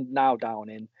think it's now down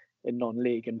in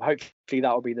non-league, and hopefully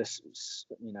that will be the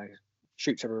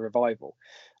shoots of a revival.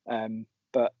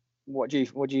 But what do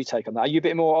you take on that? Are you a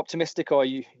bit more optimistic, or are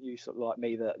you sort of like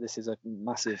me that this is a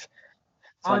massive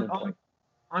turning point?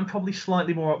 I'm probably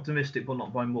slightly more optimistic, but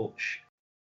not by much.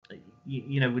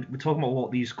 We're talking about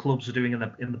what these clubs are doing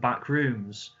in the back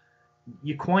rooms.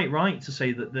 You're quite right to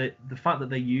say that the fact that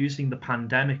they're using the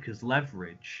pandemic as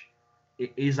leverage,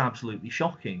 it is absolutely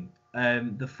shocking.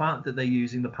 The fact that they're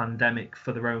using the pandemic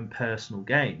for their own personal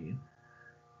gain,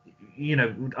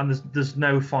 and there's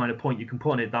no finer point you can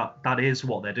put on it, that is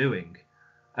what they're doing.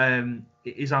 It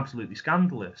is absolutely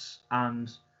scandalous.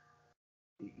 And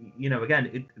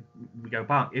again, we go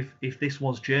back. If this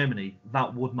was Germany,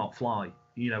 that would not fly.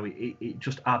 It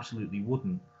just absolutely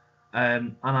wouldn't.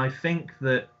 And I think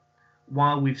that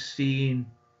while we've seen,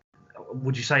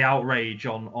 would you say, outrage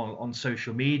on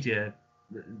social media,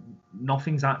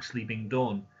 nothing's actually been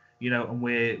done. And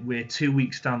we're 2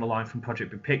 weeks down the line from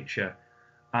Project Big Picture,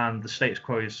 and the status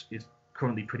quo is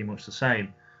currently pretty much the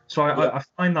same. So I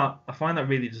find that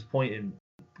really disappointing.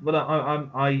 But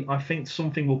I think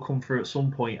something will come through at some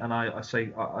point, and I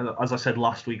say, as I said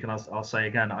last week, and I'll say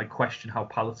again, I question how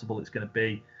palatable it's going to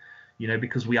be,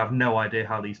 because we have no idea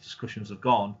how these discussions have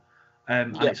gone,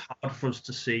 and it's hard for us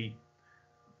to see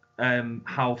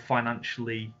how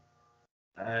financially,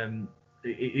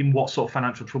 in what sort of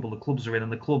financial trouble the clubs are in,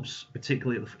 and the clubs,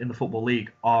 particularly in the Football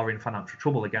League, are in financial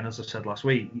trouble again. As I said last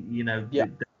week,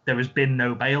 there has been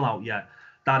no bailout yet.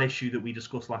 That issue that we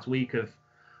discussed last week of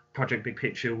Project Big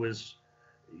Picture was,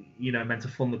 meant to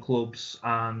fund the clubs,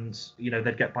 and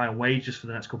they'd get by on wages for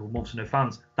the next couple of months and no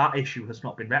fans. That issue has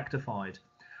not been rectified,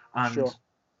 and sure.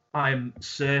 I'm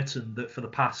certain that for the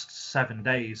past 7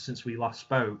 days since we last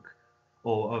spoke,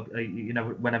 or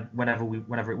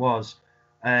whenever it was,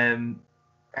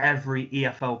 every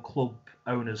EFL club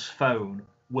owner's phone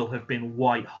will have been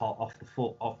white hot off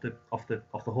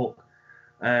the hook.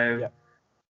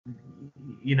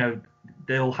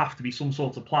 There'll have to be some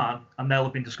sort of plan, and they'll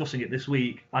have been discussing it this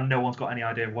week, and no one's got any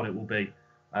idea what it will be.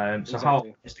 So how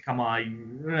optimistic am I?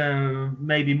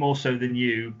 Maybe more so than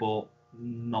you, but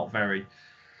not very.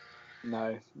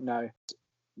 No.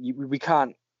 We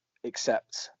can't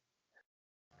accept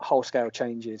whole scale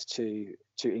changes to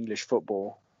English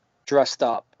football, dressed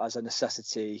up as a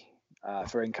necessity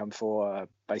for income for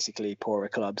basically poorer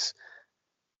clubs.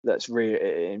 That's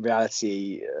in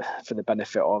reality for the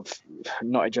benefit of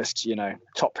not just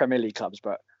top Premier League clubs,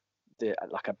 but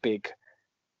like a big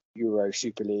Euro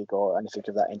Super League or anything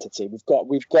of that entity. We've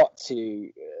got to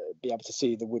be able to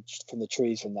see the wood from the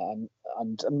trees from that,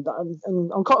 and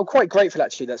I'm quite grateful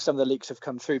actually that some of the leaks have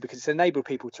come through, because it's enabled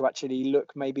people to actually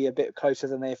look maybe a bit closer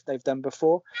than they've done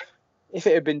before. If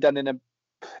it had been done in a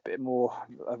bit more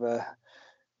of a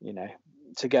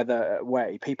together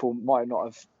way, people might not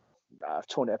have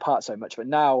torn it apart so much. But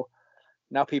now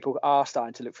people are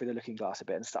starting to look through the looking glass a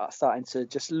bit and starting to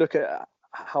just look at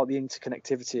how the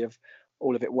interconnectivity of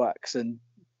all of it works. And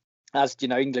as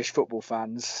English football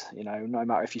fans, no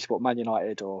matter if you support Man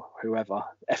United or whoever,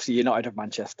 FC United of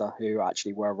Manchester, who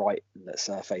actually were right, let's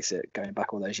face it, going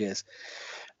back all those years,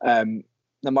 no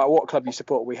matter what club you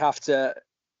support, we have to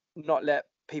not let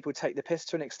people take the piss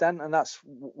to an extent, and that's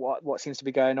what seems to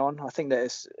be going on. I think that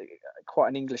it's quite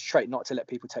an English trait not to let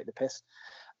people take the piss,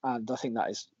 and I think that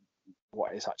is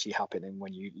what is actually happening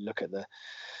when you look at the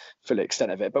full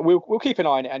extent of it. But we'll keep an eye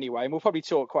on it anyway, and we'll probably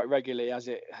talk quite regularly as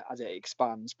it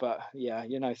expands. But yeah,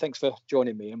 thanks for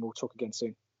joining me, and we'll talk again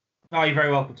soon. No, you're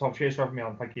very welcome, Tom. Cheers for having me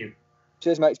on. Thank you.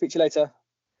 Cheers, mate. Speak to you later.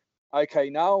 Okay,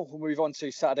 now we'll move on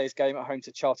to Saturday's game at home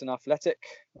to Charlton Athletic.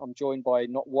 I'm joined by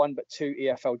not one but two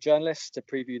EFL journalists to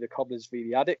preview the Cobblers v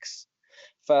the Addicts.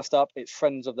 First up, it's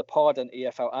friends of the pod and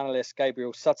EFL analyst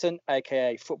Gabriel Sutton,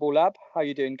 aka Football Lab. How are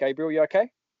you doing, Gabriel? You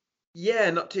okay? Yeah,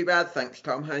 not too bad, thanks,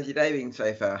 Tom. How's your day been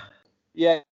so far?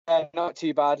 Yeah, not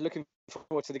too bad. Looking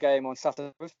forward to the game on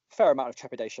Saturday with a fair amount of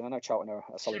trepidation. I know Charlton are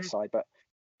a solid side, but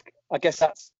I guess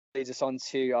that leads us on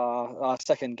to our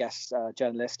second guest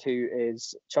journalist, who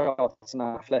is Charlton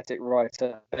Athletic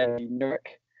writer Ben Nurek.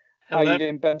 How are you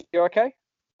doing, Ben? You okay?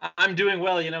 I'm doing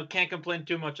well. Can't complain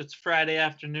too much. It's Friday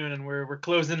afternoon, and we're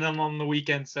closing them on the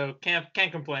weekend, so can't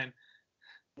complain.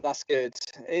 That's good.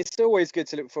 It's always good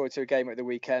to look forward to a game at the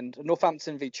weekend.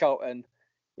 Northampton v Charlton,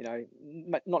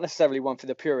 not necessarily one for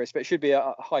the purists, but it should be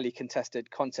a highly contested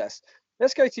contest.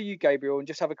 Let's go to you, Gabriel, and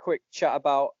just have a quick chat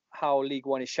about how League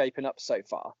One is shaping up so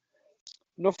far.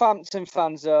 Northampton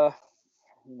fans are,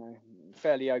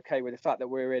 fairly okay with the fact that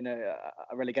we're in a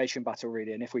relegation battle,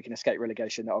 really, and if we can escape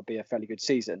relegation, that would be a fairly good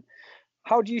season.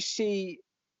 How do you see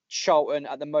Charlton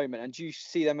at the moment, and do you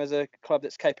see them as a club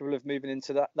that's capable of moving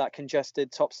into that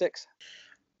congested top six?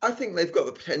 I think they've got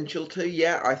the potential to,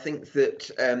 yeah. I think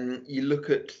that you look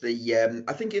at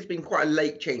I think it's been quite a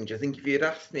late change. I think if you'd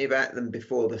asked me about them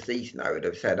before the season, I would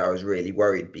have said I was really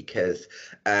worried because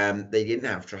they didn't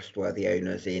have trustworthy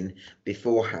owners in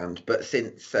beforehand. But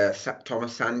since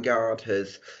Thomas Sandgaard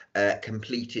has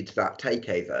completed that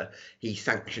takeover, he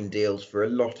sanctioned deals for a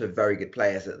lot of very good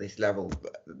players at this level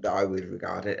that I would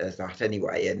regard it as that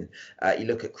anyway. And you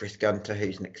look at Chris Gunter,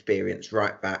 who's an experienced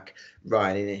right back,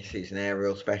 Ryan Inniss, who's an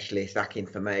aerial specialist, Akin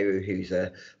Fameru, who's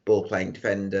a ball-playing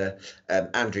defender,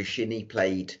 Andrew Shinnie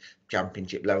played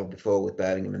Championship level before with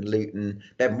Birmingham and Luton.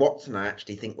 Ben Watson, I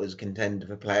actually think, was a contender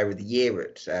for Player of the Year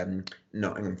at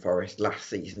Nottingham Forest last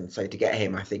season. So to get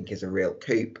him, I think, is a real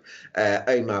coup.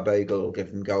 Omar Bogle will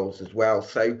give them goals as well.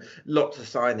 So lots of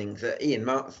signings. Ian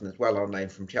Martin as well, on loan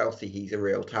from Chelsea. He's a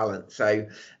real talent. So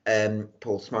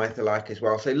Paul Smythe alike as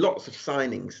well. So lots of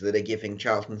signings that are giving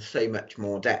Charlton so much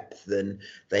more depth than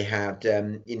they had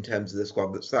in terms of the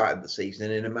squad that started the season.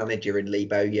 And in a manager in Lee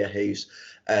Bowyer who's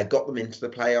got them into the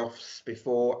playoffs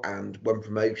before and won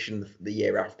promotion the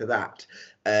year after that.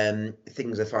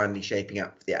 Things are finally shaping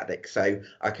up for the Addicts, so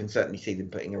I can certainly see them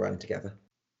putting a run together.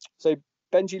 So,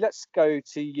 Benji, let's go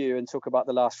to you and talk about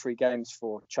the last three games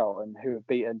for Charlton, who have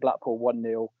beaten Blackpool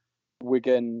 1-0,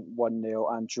 Wigan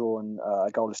 1-0, and drawn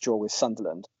a goalless draw with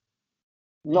Sunderland.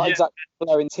 Not exactly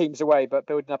blowing teams away, but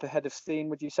building up a head of steam,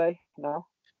 would you say, now?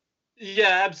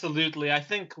 Yeah, absolutely. I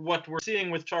think what we're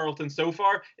seeing with Charlton so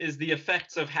far is the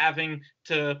effects of having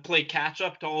to play catch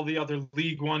up to all the other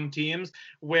League One teams,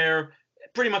 where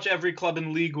pretty much every club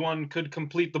in League One could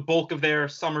complete the bulk of their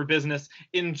summer business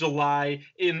in July,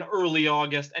 in early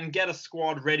August, and get a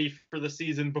squad ready for the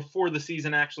season before the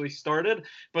season actually started.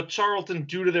 But Charlton,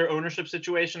 due to their ownership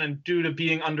situation and due to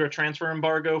being under a transfer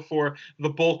embargo for the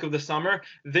bulk of the summer,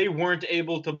 they weren't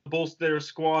able to bolster their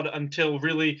squad until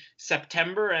really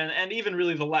September, and even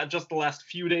really just the last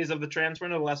few days of the transfer,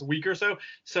 the last week or so.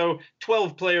 So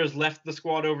 12 players left the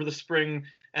squad over the spring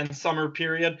and summer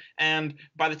period, and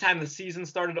by the time the season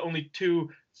started, only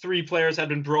 2-3 players had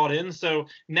been brought in. So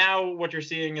now what you're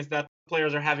seeing is that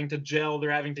players are having to gel,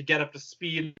 they're having to get up to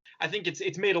speed. I think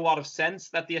it's made a lot of sense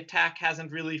that the attack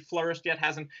hasn't really flourished yet,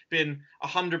 hasn't been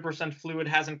 100% fluid,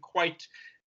 hasn't quite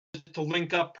to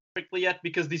link up perfectly yet,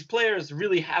 because these players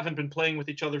really haven't been playing with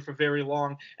each other for very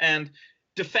long. And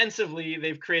defensively,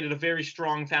 they've created a very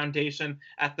strong foundation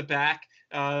at the back.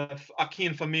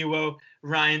 Akin Famiwo,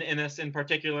 Ryan Innes in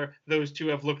particular, those two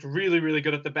have looked really, really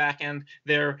good at the back end.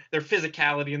 Their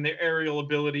physicality and their aerial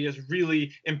ability is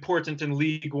really important in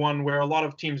League One, where a lot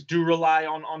of teams do rely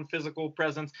on physical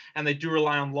presence and they do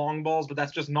rely on long balls, but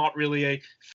that's just not really a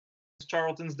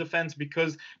Charlton's defense,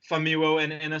 because Famiwo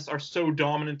and Innes are so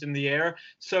dominant in the air.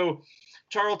 So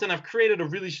Charlton have created a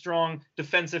really strong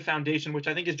defensive foundation, which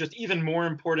I think is just even more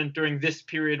important during this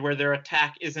period where their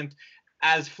attack isn't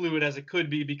as fluid as it could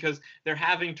be, because they're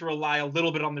having to rely a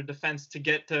little bit on their defense to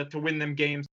get to win them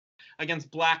games.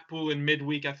 Against Blackpool in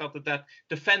midweek, I felt that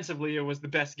defensively it was the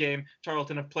best game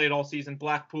Charlton have played all season.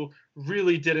 Blackpool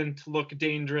really didn't look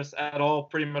dangerous at all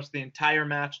pretty much the entire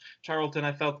match. Charlton,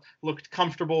 I felt, looked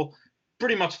comfortable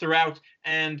pretty much throughout,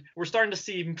 and we're starting to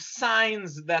see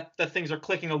signs that things are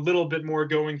clicking a little bit more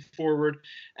going forward.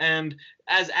 And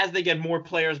as they get more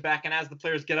players back, and as the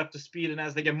players get up to speed, and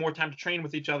as they get more time to train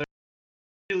with each other,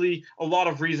 really a lot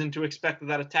of reason to expect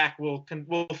that attack will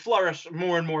flourish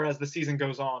more and more as the season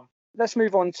goes on. Let's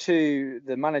move on to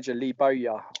the manager, Lee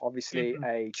Bowyer, obviously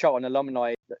a Charlton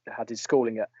alumni that had his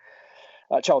schooling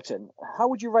at Charlton. How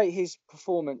would you rate his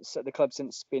performance at the club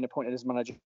since being appointed as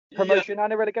manager? Promotion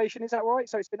and a relegation, is that right?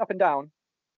 So it's been up and down.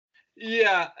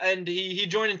 Yeah, and he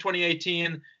joined in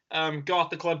 2018, got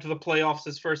the club to the playoffs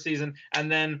his first season, and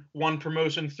then won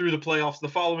promotion through the playoffs the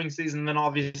following season. And then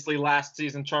obviously last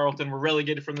season, Charlton were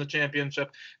relegated from the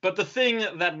championship. But the thing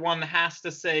that one has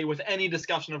to say with any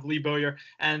discussion of Lee Bowyer,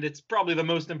 and it's probably the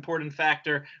most important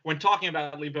factor when talking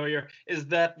about Lee Bowyer, is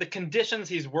that the conditions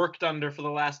he's worked under for the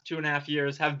last 2.5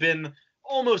 years have been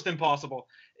almost impossible.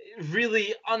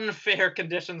 Really unfair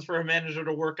conditions for a manager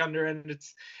to work under, and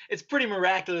it's pretty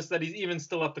miraculous that he's even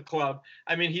still at the club.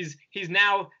 I mean, he's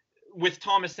now, with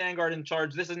Thomas Sandgaard in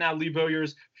charge, this is now Lee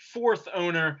Bowyer's 4th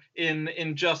owner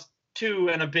in just 2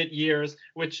 and a bit years,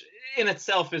 which in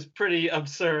itself is pretty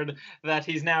absurd that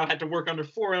he's now had to work under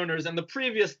 4 owners, and the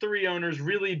previous 3 owners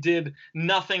really did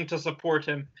nothing to support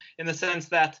him, in the sense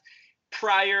that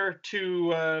prior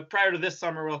to this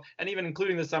summer, well, and even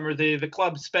including this summer, the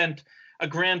club spent a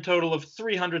grand total of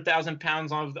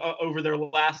 £300,000 over their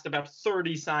last about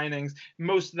 30 signings.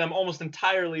 Most of them, almost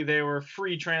entirely, they were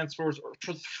free transfers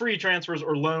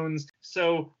or loans.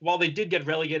 So while they did get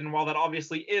relegated, and while that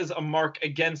obviously is a mark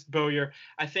against Bowyer,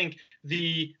 I think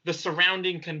the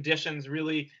surrounding conditions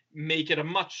really make it a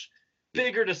much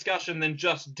bigger discussion than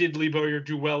just did Lee Bowyer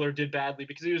do well or did badly,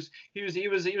 because he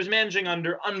was managing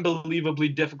under unbelievably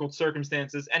difficult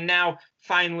circumstances, and now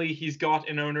finally he's got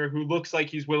an owner who looks like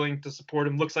he's willing to support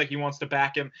him, looks like he wants to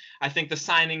back him. I think the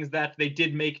signings that they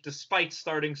did make, despite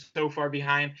starting so far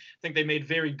behind, I think they made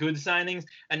very good signings,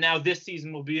 and now this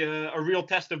season will be a real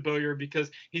test of Bowyer,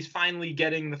 because he's finally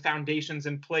getting the foundations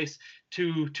in place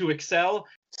to excel.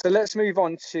 So let's move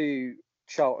on to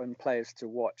Charlton players to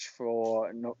watch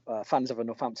for fans of a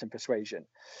Northampton persuasion.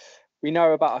 We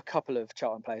know about a couple of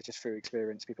Charlton players just through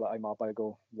experience, people like Omar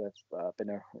Bogle, they've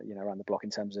been around the block in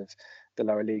terms of the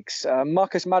lower leagues.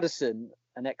 Marcus Maddison,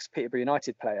 an ex-Peterborough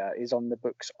United player, is on the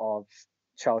books of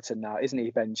Charlton now, isn't he,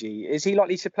 Benji? Is he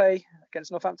likely to play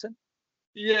against Northampton?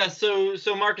 Yeah, so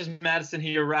Marcus Maddison,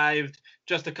 he arrived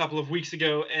just a couple of weeks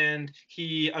ago, and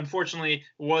he unfortunately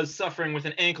was suffering with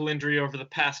an ankle injury over the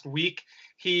past week.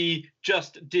 He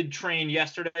just did train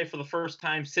yesterday for the first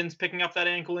time since picking up that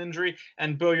ankle injury,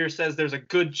 and Bowyer says there's a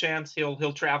good chance he'll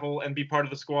travel and be part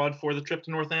of the squad for the trip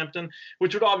to Northampton,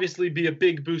 which would obviously be a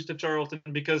big boost to Charlton,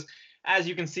 because as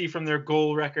you can see from their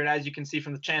goal record, as you can see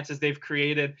from the chances they've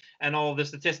created and all of the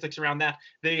statistics around that,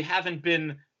 they haven't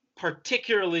been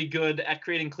particularly good at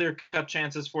creating clear-cut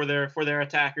chances for their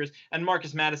attackers. And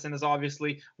Marcus Maddison is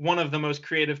obviously one of the most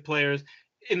creative players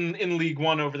in League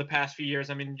One over the past few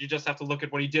years. I mean, you just have to look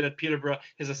at what he did at Peterborough,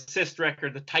 his assist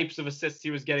record, the types of assists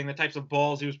he was getting, the types of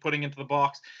balls he was putting into the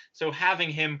box. So having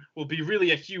him will be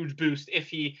really a huge boost if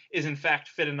he is in fact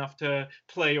fit enough to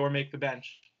play or make the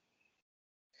bench.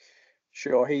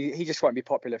 Sure, he just won't be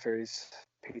popular for his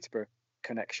Peterborough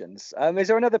connections. Is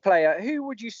there another player who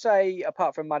would you say,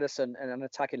 apart from Maddison and an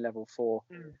attacking level for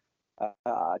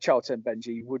Charlton,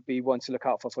 Benji, would be one to look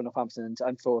out for Northampton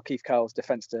and for Keith Curle's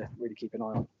defence to really keep an eye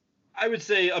on? I would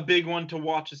say a big one to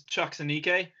watch is Chuks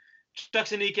Aneke.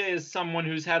 Chuks Aneke is someone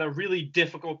who's had a really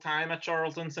difficult time at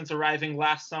Charlton since arriving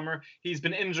last summer. He's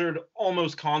been injured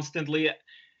almost constantly,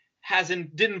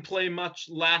 didn't play much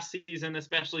last season,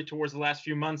 especially towards the last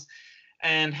few months.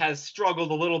 and has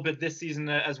struggled a little bit this season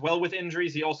as well with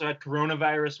injuries. He also had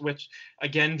coronavirus, which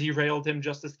again derailed him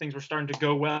just as things were starting to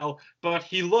go well. But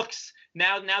he looks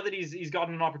now that he's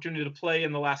gotten an opportunity to play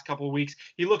in the last couple of weeks,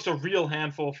 he looks a real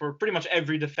handful for pretty much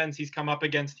every defense he's come up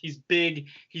against. He's big,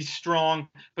 he's strong,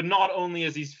 but not only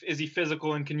is he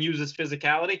physical and can use his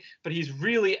physicality, but he's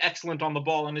really excellent on the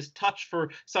ball, and his touch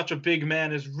for such a big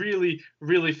man is really,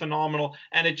 really phenomenal.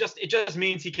 And it just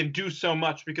means he can do so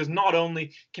much, because not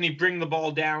only can he bring the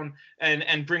ball down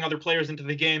and bring other players into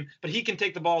the game, but he can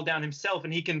take the ball down himself,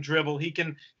 and he can dribble, he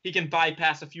can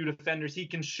bypass a few defenders, he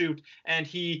can shoot, and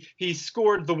he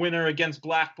scored the winner against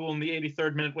Blackpool in the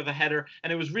 83rd minute with a header,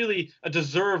 and it was really a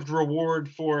deserved reward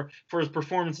for his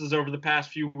performances over the past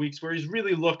few weeks, where he's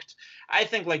really looked, I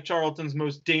think, like Charlton's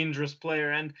most dangerous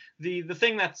player. And the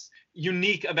thing that's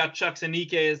unique about Chuks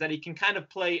Aneke is that he can kind of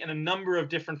play in a number of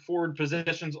different forward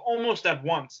positions almost at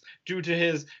once, due to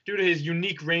his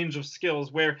unique range of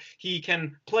skills, where he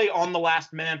can play on the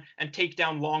last man and take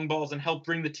down long balls and help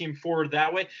bring the team forward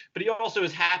that way, but he also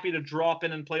is happy to drop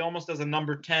in and play almost as a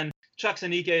number 10. Chuks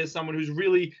Aneke is someone who's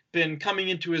really been coming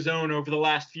into his own over the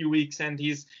last few weeks, and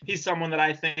he's someone that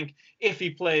I think, if he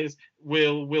plays,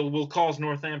 will cause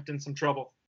Northampton some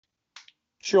trouble.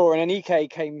 Sure, and Aneke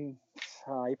came.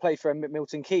 He played for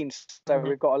Milton Keynes, so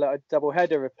we've got a double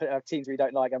header of teams we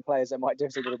don't like and players that might do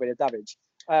us a little bit of damage.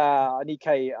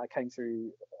 Aneke came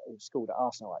through schooled at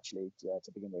Arsenal actually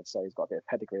to begin with, so he's got a bit of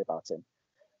pedigree about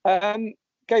him.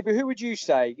 Gabriel, who would you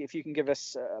say, if you can give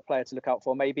us a player to look out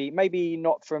for, maybe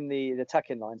not from the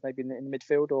attacking lines, maybe in the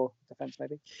midfield or defence,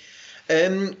 maybe?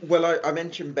 Well, I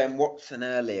mentioned Ben Watson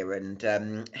earlier,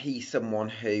 and he's someone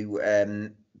who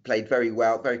played very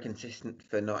well, very consistent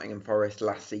for Nottingham Forest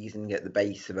last season at the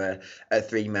base of a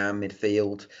three-man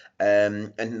midfield.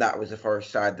 And that was a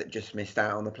Forest side that just missed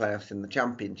out on the playoffs in the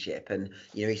Championship. And,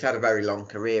 he's had a very long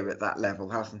career at that level,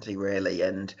 hasn't he, really?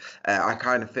 And I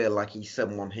kind of feel like he's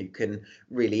someone who can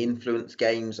really influence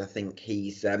games. I think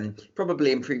he's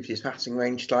probably improved his passing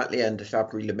range slightly under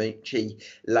Sabri Lamucci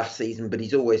last season, but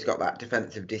he's always got that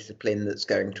defensive discipline that's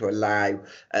going to allow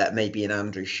maybe an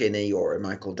Andrew Shinnie or a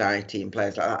Michael Dougherty and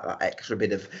players like that extra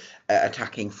bit of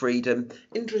attacking freedom.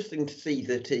 Interesting to see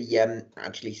that he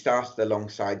actually started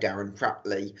alongside Darren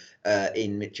Pratley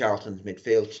in Charlton's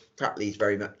midfield. Pratley's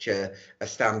very much a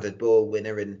standard ball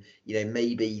winner, and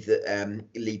maybe that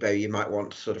Lee Bowyer might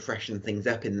want to sort of freshen things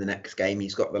up in the next game.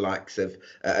 He's got the likes of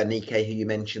Aneke, who you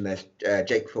mentioned. There's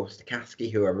Jake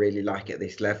Forster-Caskey, who I really like at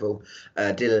this level.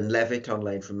 Dylan Levitt on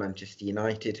loan from Manchester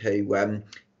United, who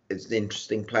is an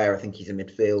interesting player. I think he's a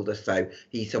midfielder, so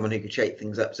he's someone who could shake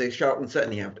things up. So Charlton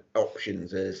certainly have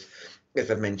options, as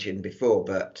I've mentioned before.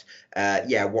 But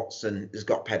Watson has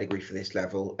got pedigree for this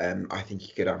level. I think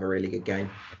he could have a really good game.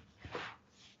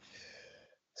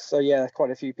 So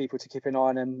quite a few people to keep an eye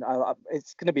on, and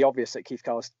it's going to be obvious that Keith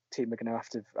Carl's team are going to have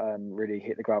to really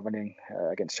hit the ground running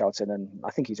against Charlton, and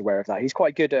I think he's aware of that. He's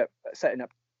quite good at setting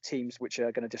up teams which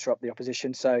are going to disrupt the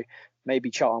opposition, so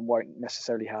maybe Charlton won't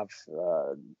necessarily have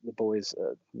the boys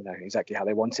exactly how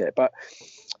they want it. But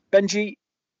Benji,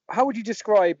 how would you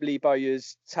describe Lee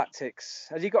Bowyer's tactics?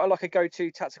 Has he got a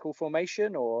go-to tactical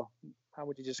formation, or how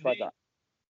would you describe that?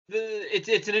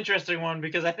 It's an interesting one,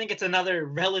 because I think it's another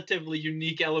relatively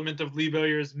unique element of Lee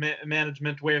Bowyer's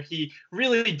management, where he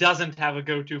really doesn't have a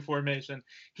go-to formation.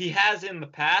 He has in the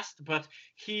past, but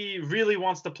he really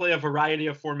wants to play a variety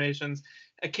of formations.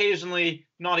 Occasionally,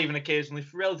 not even occasionally,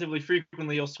 relatively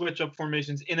frequently, he'll switch up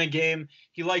formations in a game.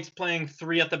 He likes playing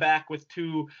 3 at the back with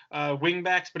 2 wing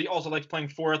backs, but he also likes playing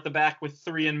 4 at the back with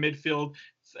 3 in midfield,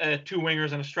 2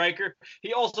 wingers and a striker.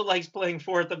 He also likes playing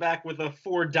 4 at the back with a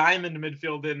 4 diamond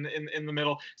midfield in the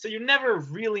middle. So you never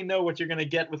really know what you're going to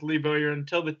get with Lee Bowyer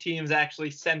until the team's actually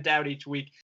sent out each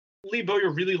week. Lee Bowyer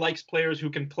really likes players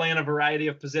who can play in a variety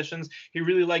of positions. He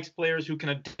really likes players who can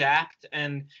adapt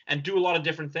and do a lot of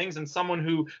different things. And someone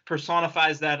who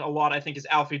personifies that a lot, I think, is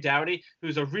Alfie Doughty,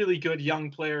 who's a really good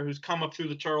young player who's come up through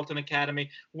the Charlton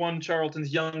Academy, won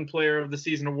Charlton's Young Player of the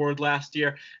Season award last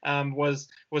year, was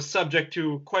subject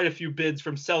to quite a few bids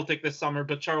from Celtic this summer,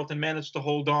 but Charlton managed to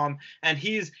hold on. And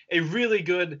he's a really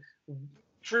good,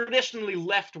 traditionally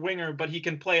left winger, but he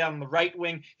can play on the right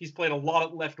wing. He's played a lot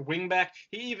at left wing back.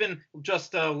 He even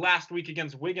just last week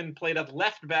against Wigan played at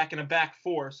left back in a back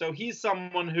 4. So he's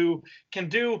someone who can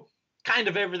do kind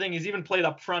of everything. He's even played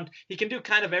up front. He can do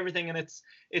kind of everything, and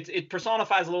it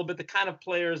personifies a little bit the kind of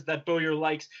players that Bowyer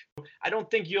likes. I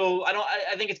think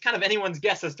it's kind of anyone's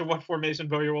guess as to what formation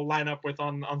Bowyer will line up with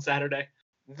on Saturday.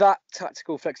 That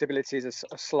tactical flexibility is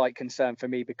a slight concern for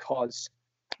me, because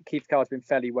Keith Carl's been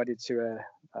fairly wedded to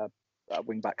a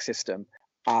wing-back system.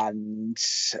 and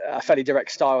a fairly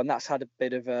direct style, and that's had a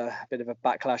bit of a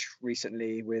backlash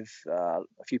recently with a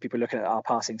few people looking at our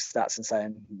passing stats and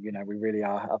saying, we really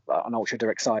are an ultra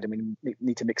direct side, and we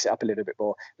need to mix it up a little bit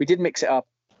more. We did mix it up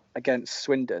against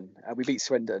Swindon. We beat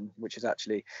Swindon, which is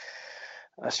actually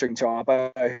a string to our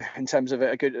bow in terms of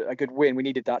a good win. We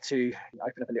needed that to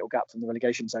open up a little gap from the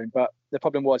relegation zone, but the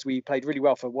problem was we played really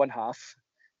well for one half,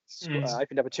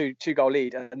 opened up a two goal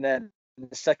lead, and then in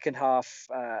the second half,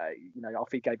 I'll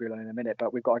feed Gabriel on in a minute,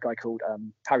 but we've got a guy called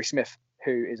Harry Smith,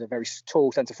 who is a very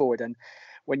tall centre forward, and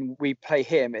when we play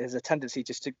him, there's a tendency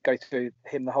just to go through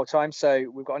him the whole time. So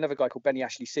we've got another guy called Benny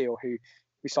Ashley Seal, who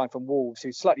we signed from Wolves,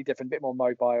 who's slightly different, a bit more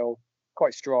mobile,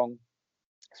 quite strong,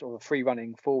 sort of a free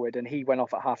running forward, and he went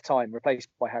off at half time, replaced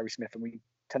by Harry Smith, and we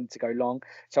tended to go long.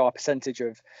 So our percentage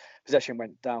of possession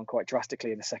went down quite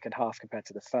drastically in the second half compared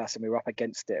to the first, and we were up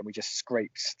against it, and we just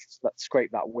scraped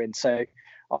that win. So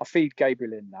I'll feed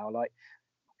Gabriel in now. Like,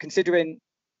 considering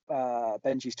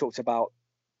Benji's talked about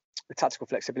the tactical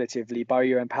flexibility of Lee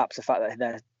Bowyer and perhaps the fact that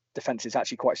their defence is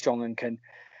actually quite strong and can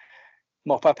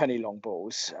mop up any long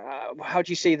balls, how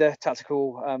do you see the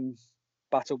tactical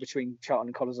battle between Charlton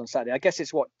and Collins on Saturday? I guess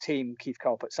it's what team Keith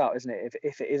Cole puts out, isn't it?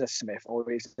 If it is a Smith or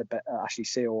is it Ashley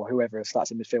Seal or whoever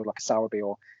starts in midfield, like a Sowerby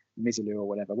or Mizzaloo or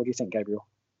whatever. What do you think, Gabriel?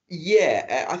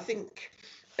 Yeah, I think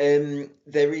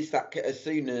there is that. As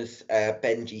soon as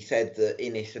Benji said that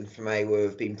Inniss and Famewo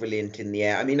have been brilliant in the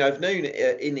air. I mean, I've known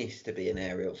Inniss to be an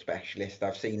aerial specialist.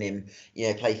 I've seen him,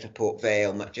 play for Port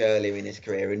Vale much earlier in his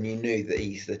career, and you knew that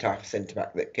he's the type of centre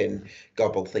back that can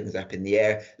gobble things up in the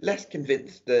air. Less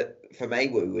convinced that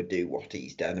Famewo would do what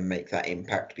he's done and make that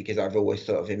impact, because I've always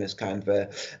thought of him as kind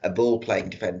of a ball playing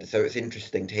defender. So it's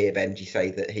interesting to hear Benji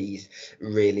say that he's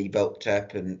really bulked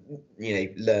up and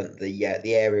learnt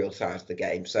the aerial side of the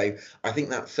game. So I think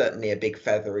that's certainly a big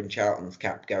feather in Charlton's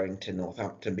cap going to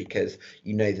Northampton, because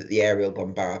that the aerial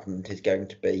bombardment is going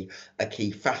to be a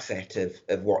key facet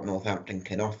of what Northampton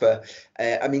can offer.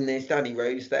 I mean, there's Danny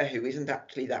Rose there, who isn't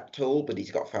actually that tall, but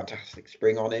he's got fantastic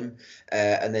spring on him.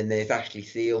 And then there's Ashley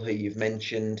Seal, who you've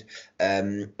mentioned,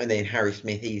 and then Harry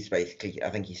Smith. He's basically, I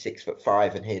think he's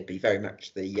 6'5", and he'd be very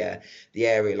much the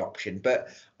aerial option. But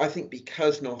I think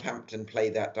because Northampton play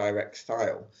that direct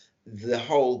style, the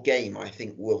whole game, I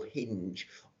think, will hinge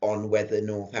on whether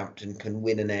Northampton can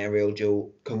win their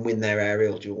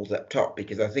aerial duels up top.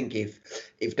 Because I think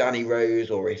if Danny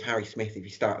Rose or if Harry Smith, if he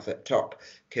starts up top,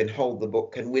 can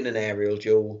win an aerial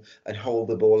duel and hold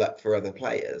the ball up for other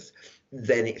players,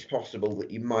 then it's possible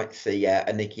that you might see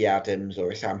a Nicky Adams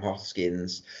or a Sam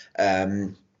Hoskins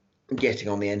getting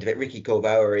on the end of it. Ricky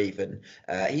Corboa even.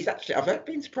 I've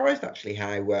been surprised actually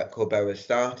how Corboa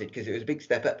started, because it was a big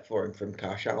step up for him from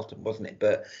Carshalton, wasn't it?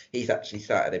 But he's actually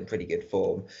started in pretty good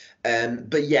form.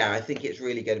 But yeah, I think it's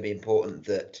really going to be important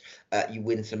that you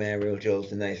win some aerial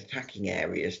duels in those attacking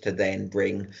areas to then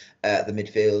bring the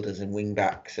midfielders and wing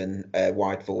backs and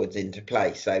wide forwards into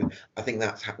play. So I think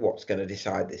that's what's going to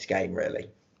decide this game, really.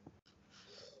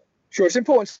 Sure, it's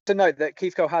important to note that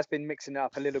Keith Cole has been mixing it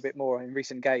up a little bit more in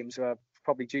recent games,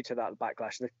 probably due to that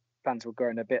backlash. The fans were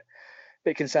growing a bit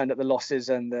concerned at the losses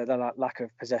and the lack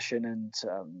of possession and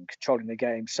controlling the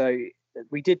game. So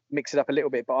we did mix it up a little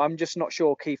bit, but I'm just not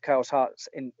sure Keith Cole's heart's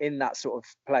in that sort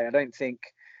of play.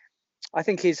 I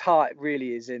think his heart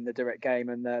really is in the direct game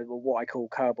and what I call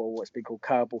curveball, what's been called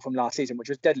curveball from last season, which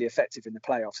was deadly effective in the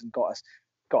playoffs and got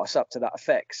us up to that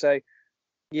effect. So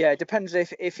yeah, it depends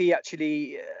if he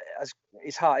actually, as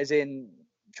his heart is in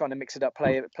trying to mix it up,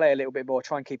 play a little bit more,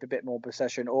 try and keep a bit more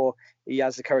possession, or he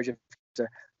has the courage to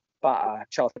batter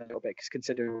Charlton a little bit, because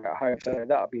considering at home. So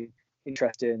that would be an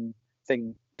interesting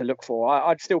thing to look for.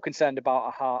 I'm still concerned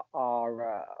about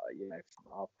our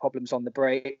problems on the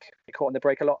break. We caught on the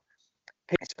break a lot.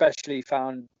 Especially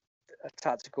found a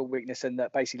tactical weakness in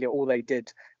that basically all they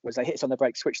did was they hit us on the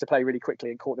break, switched the play really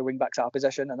quickly and caught the wing backs out of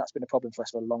possession, and that's been a problem for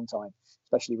us for a long time,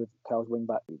 especially with Carl's wing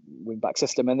back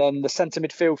system. And then the centre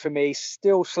midfield for me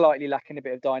still slightly lacking a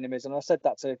bit of dynamism. I said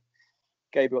that to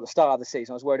Gabriel at the start of the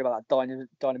season. I was worried about that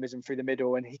dynamism through the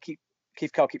middle, and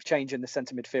Keith Carl keeps changing the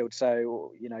centre midfield.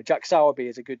 So Jack Sowerby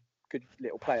is a good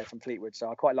little player from Fleetwood, so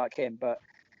I quite like him, but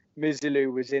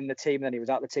Mizzaloo was in the team, then he was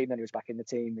out the team, then he was back in the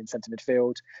team in centre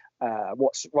midfield.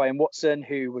 Ryan Watson,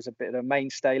 who was a bit of a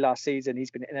mainstay last season,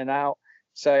 he's been in and out.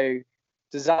 So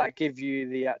does that give you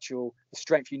the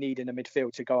strength you need in the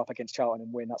midfield to go up against Charlton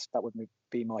and win? That would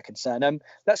be my concern.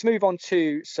 Let's move on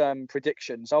to some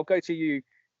predictions. I'll go to you,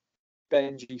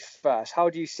 Benji, first. How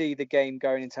do you see the game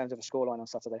going in terms of a scoreline on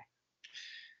Saturday?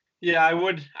 Yeah, I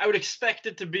would expect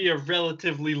it to be a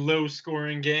relatively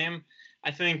low-scoring game. I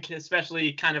think,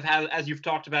 especially kind of as you've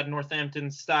talked about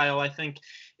Northampton's style, I think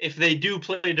if they do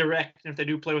play direct and if they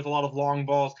do play with a lot of long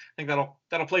balls, I think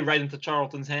that'll play right into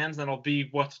Charlton's hands. That'll be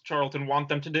what Charlton want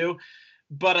them to do.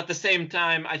 But at the same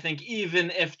time, I think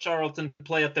even if Charlton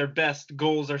play at their best,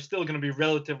 goals are still going to be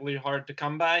relatively hard to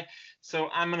come by. So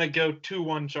I'm going to go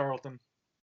 2-1 Charlton.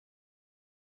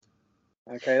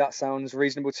 Okay, that sounds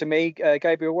reasonable to me.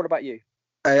 Gabriel, what about you?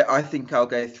 I think I'll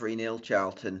go 3-0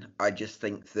 Charlton. I just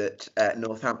think that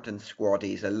Northampton's squad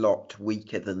is a lot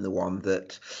weaker than the one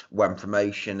that won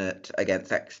promotion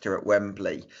against Exeter at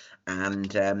Wembley.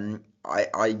 And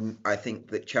I think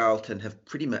that Charlton have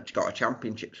pretty much got a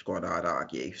championship squad, I'd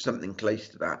argue, something close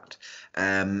to that.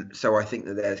 So I think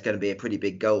that there's going to be a pretty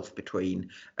big gulf between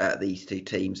these two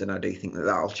teams, and I do think that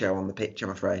that'll show on the pitch,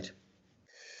 I'm afraid.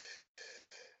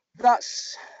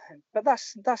 That's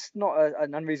not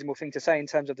an unreasonable thing to say in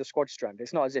terms of the squad strength.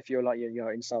 It's not as if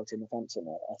you're insulting Northampton.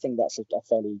 I think that's a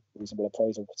fairly reasonable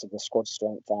appraisal to the squad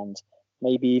strength and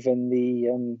maybe even the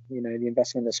the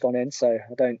investment that's gone in. So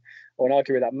I won't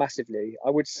argue with that massively.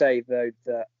 I would say though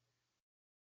that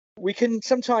we can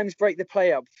sometimes break the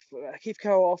play up. Keith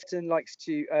Carroll often likes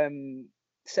to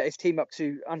set his team up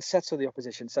to unsettle the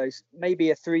opposition. So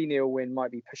maybe a 3-0 win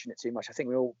might be pushing it too much. I think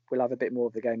we'll have a bit more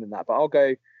of the game than that. But I'll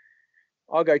go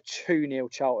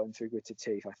 2-0 Charlton through gritted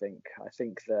teeth. I think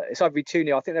that it's either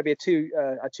 2-0. I think there'll be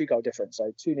a two-goal difference,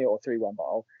 so 2-0 or 3-1. But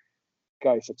I'll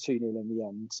go for 2-0 in the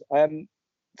end.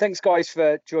 Thanks, guys,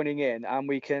 for joining in, and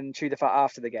we can chew the fat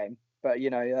after the game. But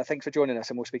thanks for joining us,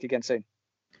 and we'll speak again soon.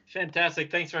 Fantastic.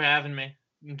 Thanks for having me.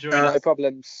 Enjoy. No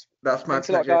problems. That's my Thanks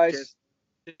pleasure. a lot, guys.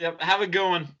 Yep. Have a good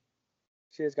one.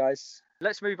 Cheers, guys.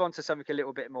 Let's move on to something a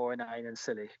little bit more inane and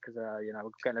silly because we're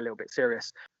getting a little bit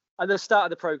serious. At the start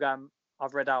of the programme,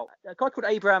 I've read out a guy called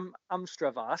Abraham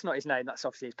Umstrava. That's not his name. That's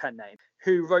obviously his pen name.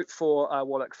 Who wrote for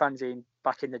Warlock fanzine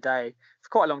back in the day for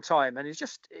quite a long time. And it's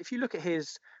just, if you look at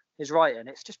his writing,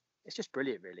 it's just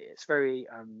brilliant, really. It's very,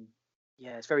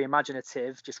 it's very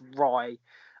imaginative, just wry.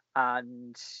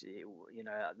 And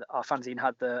our fanzine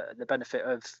had the benefit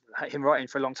of him writing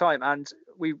for a long time, and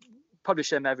we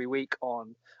publish him every week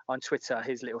on Twitter,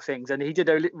 his little things. And he did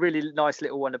a really nice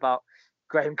little one about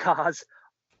Graham Carr's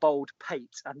bold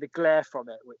pate and the glare from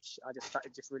it, which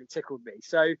it just really tickled me.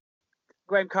 So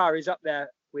Graham Carr is up there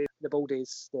with the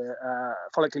Baldies, the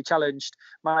follically challenged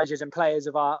managers and players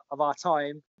of our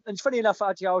time. And funny enough,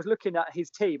 actually, I was looking at his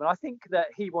team, and I think that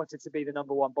he wanted to be the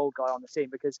number one bald guy on the team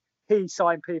because he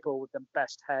signed people with the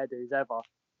best hairdos ever.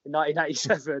 In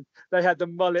 1987, they had the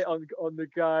mullet on the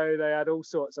go. They had all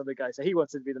sorts on the go. So he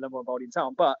wanted to be the number one bald in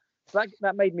town. But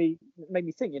that made me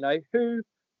think, who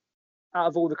out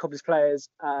of all the Cobblers players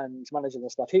and managers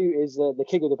and stuff, who is the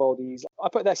king of the Baldies? I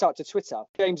put this out to Twitter.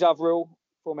 James Averill,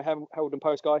 former Herald and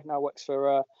Post guy, now works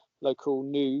for local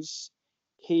news.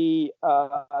 He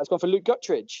has gone for Luke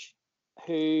Guttridge,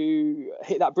 who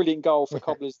hit that brilliant goal for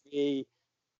Cobblers v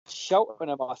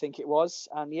Cheltenham, I think it was.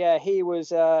 And yeah, he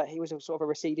was a sort of a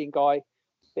receding guy, a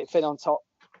bit thin on top.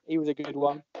 He was a good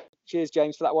one. Cheers,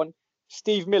 James, for that one.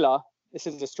 Steve Miller, this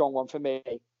is a strong one for me.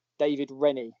 David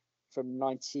Rennie from the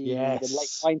late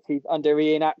 90s under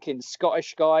Ian Atkins,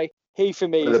 Scottish guy. He for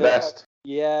me is the best.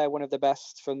 One of the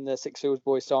best from the Six Fields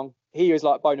Boys song. He was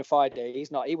like bona fide. He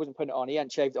wasn't putting it on. He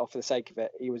hadn't shaved it off for the sake of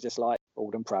it. He was just like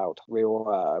old and proud,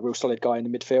 real solid guy in the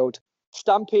midfield.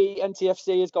 Stampy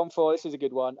NTFC has gone for, this is a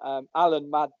good one.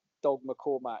 Alan Mad Dog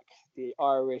McCormack, the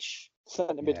Irish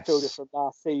centre midfielder from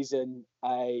last season.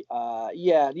 He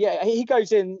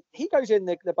goes in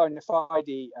the bona fide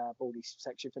Baldy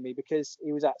section for me because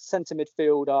he was at centre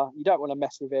midfielder. You don't want to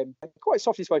mess with him. Quite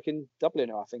softly spoken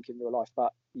Dubliner, I think, in real life,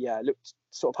 but yeah, looked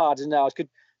sort of hard as nails.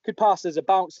 Could pass as a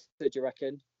bouncer, do you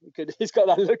reckon? He's got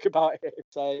that look about him.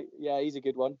 So yeah, he's a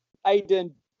good one.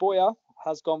 Aidan Boyer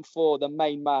has gone for the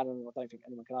main man, and I don't think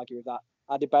anyone can argue with that.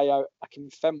 Adebayo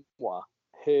Akinfenwa,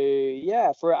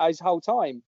 who, for his whole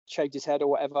time, shaved his head or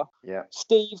whatever. Yeah.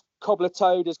 Steve Cobbler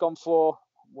Toad has gone for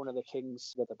one of the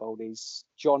kings of the Baldies,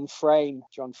 John Frayne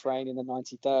in the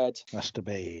 93rd. Has to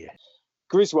be.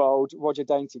 Griswold, Roger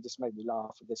Dainty just made me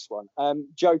laugh with this one.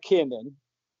 Joe Kiernan,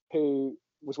 who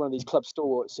was one of these club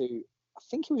stalwarts who, I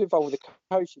think he was involved with the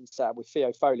coaching staff with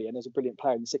Theo Foley, and was a brilliant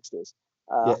player in the 60s.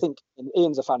 I think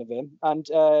Ian's a fan of him. And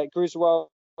Griswold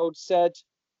said,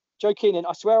 Joe Keenan,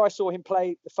 I swear I saw him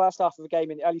play the first half of a game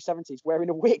in the early 70s wearing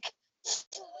a wig.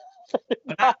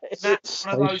 That's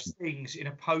one of those things in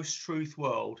a post-truth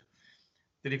world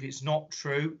that if it's not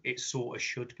true, it sort of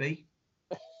should be.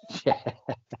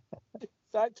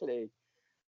 Exactly.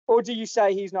 Or do you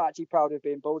say he's not actually proud of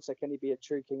being bald, so can he be a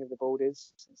true king of the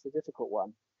Baldies? It's a difficult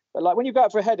one. But like when you go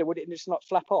out for a header, would it just not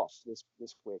flap off this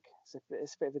wig? It's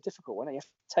a bit of a difficult one. You have to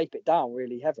tape it down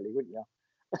really heavily, wouldn't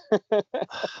you?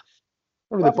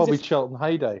 Remember the Bobby Charlton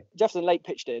heyday? Jefferson Lake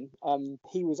pitched in.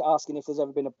 He was asking if there's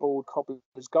ever been a bald Cobblers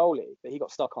goalie, but he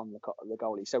got stuck on the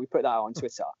goalie. So we put that out on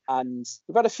Twitter. And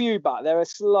we've had a few back. They're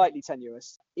slightly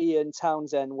tenuous. Ian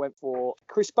Townsend went for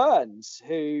Chris Burns,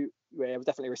 who was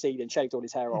definitely receding, shaved all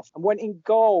his hair off, and went in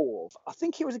goal. I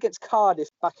think it was against Cardiff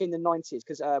back in the 90s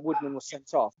because Woodman was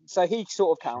sent off. So he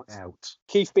sort of counts. Out.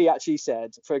 Keith B actually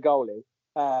said for a goalie,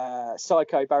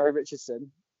 Psycho Barry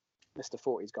Richardson, Mr.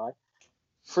 40s guy,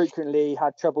 frequently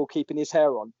had trouble keeping his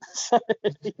hair on. So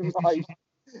he might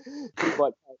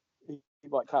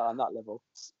count on that level.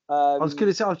 I was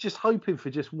going to say, I was just hoping for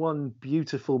just one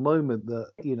beautiful moment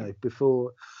that,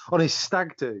 before, on his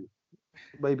stag do,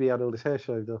 maybe he had all his hair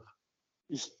shaved off.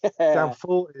 Yeah. Down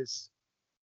 40s,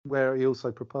 where he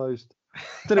also proposed.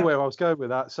 Don't know where I was going with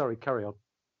that. Sorry, carry on.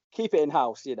 Keep it in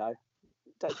house, Don't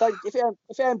if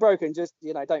it ain't broken, just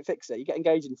don't fix it. You get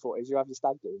engaged in 40s, you have your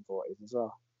stag do in 40s as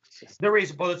well. There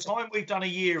is, by the time we've done a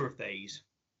year of these,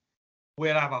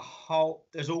 we'll have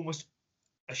there's almost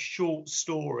a short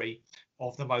story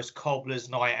of the most Cobblers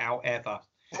night out ever.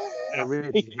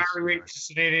 Really Barry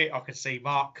Richardson in it, I can see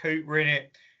Mark Cooper in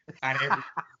it, and everything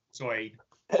between.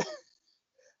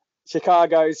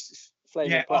 Chicago's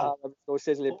flaming platter, or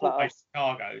sizzling platter.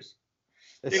 Chicago's.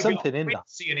 There's something in that.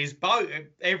 In his boat,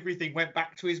 everything went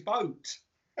back to his boat.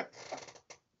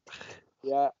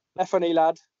 Yeah, F1E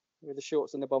lad with the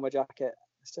shorts and the bomber jacket.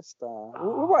 It's just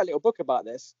we'll write a little book about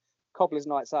this. Cobblers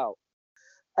nights out.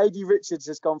 AD Richards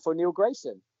has gone for Neil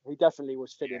Grayson, who definitely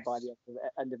was fitted by the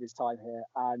end of his time here,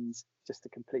 and just a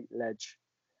complete ledge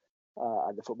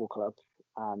at the football club.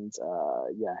 And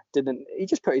he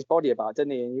just put his body about,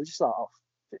 didn't he? And he was just like,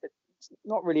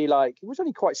 not really like, he was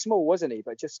only quite small, wasn't he?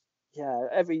 But just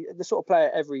the sort of player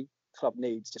every club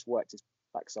needs, just worked his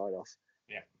backside off.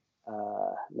 Yeah.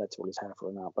 Led to all his hair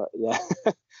falling out, but yeah.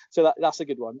 So that's a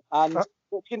good one. And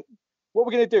what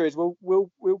we're going to do is we'll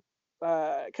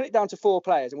cut it down to 4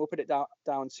 players, and we'll put it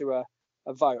down to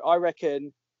a vote. I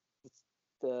reckon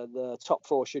the top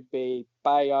 4 should be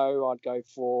Bayo. I'd go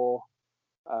for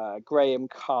Graham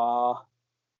Carr,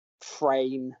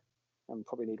 Frame, and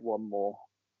probably need one more.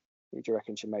 Who do you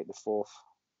reckon should make the 4th?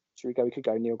 We could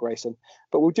go Neil Grayson,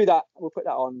 but we'll do that. We'll put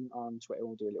that on Twitter.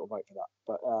 We'll do a little vote for that.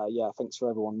 But thanks for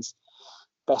everyone's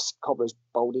best Cobblers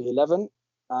Boldy 11,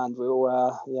 and we'll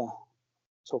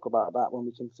talk about that when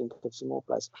we can think of some more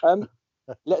players.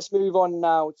 Let's move on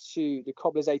now to the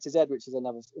Cobblers A to Z, which is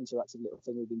another interactive little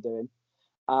thing we've been doing,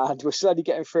 and we're slowly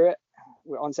getting through it.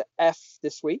 We're on to F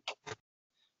this week.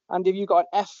 And have you got an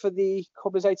F for the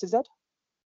Cobblers A to Z?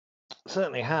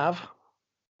 Certainly have.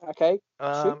 Okay.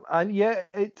 And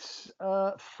it's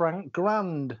Frank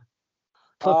Grand,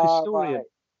 club historian.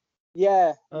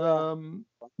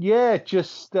 Right.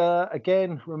 Just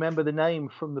again, remember the name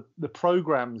from the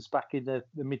programmes back in the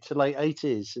mid to late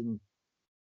 80s. And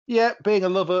being a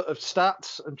lover of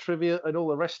stats and trivia and all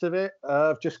the rest of it,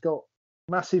 I've just got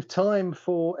massive time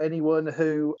for anyone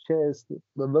who shares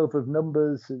the love of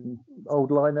numbers and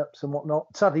old lineups and whatnot.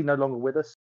 Sadly, no longer with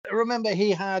us. I remember he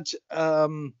had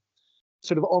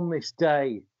sort of on this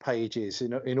day pages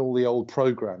in all the old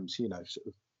programmes, sort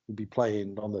of would be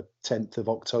playing on the 10th of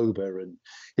October, and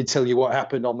he'd tell you what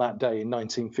happened on that day in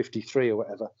 1953 or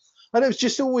whatever. And it was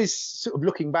just always sort of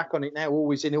looking back on it now,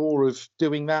 always in awe of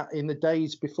doing that in the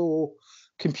days before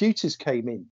computers came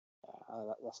in.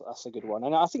 That's a good one.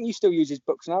 And I think you still use his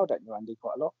books now, don't you, Andy,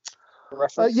 quite a lot?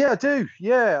 Yeah, I do.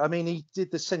 Yeah, I mean, he did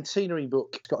the centenary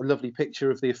book. It's got a lovely picture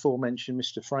of the aforementioned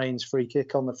Mr. Frain's free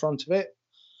kick on the front of it.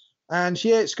 And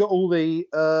it's got all the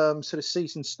sort of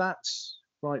season stats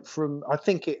right from, I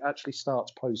think it actually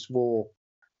starts post-war.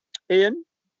 Ian,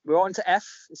 we're on to F.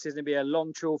 This is going to be a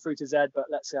long trawl through to Z, but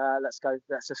let's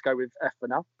just go with F for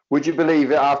now. Would you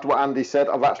believe it, after what Andy said,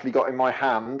 I've actually got in my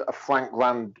hand a Frank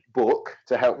Grand book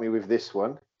to help me with this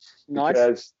one. Nice.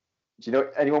 Because,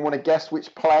 anyone want to guess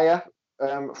which player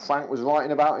Frank was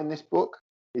writing about in this book?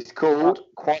 It's called,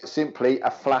 quite simply,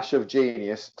 A Flash of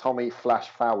Genius, Tommy Flash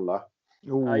Fowler.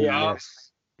 Oh,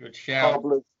 yes. Good shout.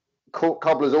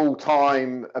 Cobbler's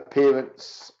all-time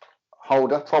appearance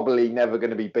holder, probably never going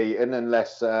to be beaten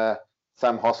unless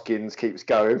Sam Hoskins keeps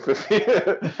going for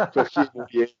a few more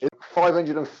years.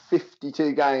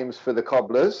 552 games for the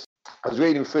Cobblers. I was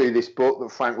reading through this book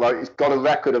that Frank wrote. He's got a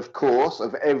record, of course,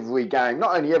 of every game.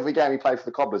 Not only every game he played for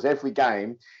the Cobblers, every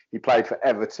game he played for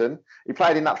Everton. He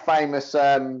played in that famous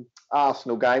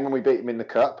Arsenal game when we beat him in the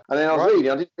Cup. And then I was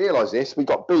reading, I didn't realise this, we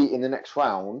got beat in the next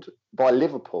round by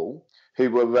Liverpool, who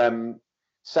were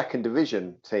second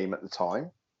division team at the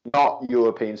time. Not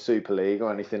European Super League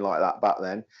or anything like that back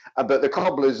then. But the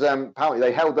Cobblers, apparently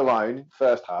they held their own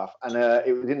first half, and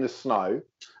it was in the snow.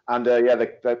 And yeah,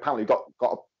 they apparently got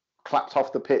clapped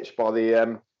off the pitch by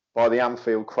the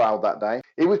Anfield crowd that day.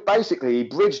 It was basically, he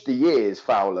bridged the years,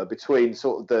 Fowler, between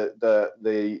sort of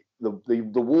the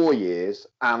war years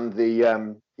and the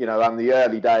and the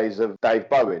early days of Dave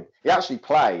Bowen. He actually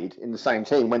played in the same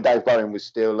team when Dave Bowen was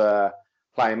still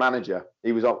playing manager.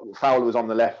 Fowler was on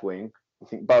the left wing. I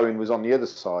think Bowen was on the other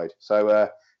side. So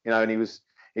and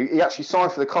he actually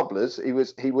signed for the Cobblers. He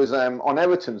was on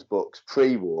Everton's books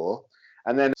pre-war,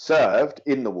 and then served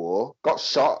in the war. Got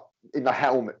shot in the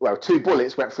helmet. Well, 2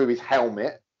 bullets went through his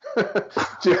helmet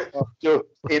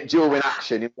during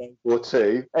action in World War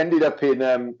II. Ended up in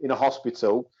a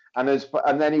hospital, and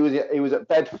then he was at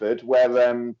Bedford,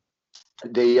 where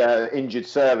the injured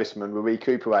servicemen were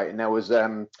recuperating. There was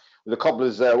the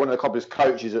Cobblers. One of the Cobblers'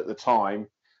 coaches at the time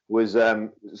was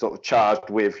sort of charged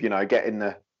with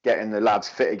getting the lads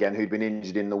fit again who'd been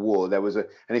injured in the war. And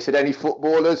he said, "Any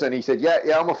footballers?" And he said,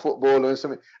 "Yeah, I'm a footballer," and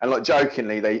something. And like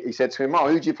jokingly, he said to him, "Oh,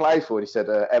 who do you play for?" And he said,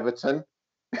 "Everton."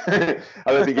 I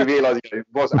don't think he realised he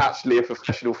was actually a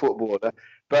professional footballer.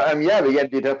 But he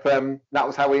ended up. That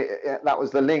was how that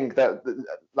was the link.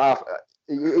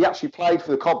 He actually played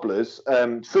for the Cobblers.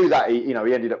 Through that, he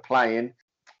ended up played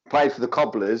for the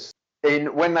Cobblers.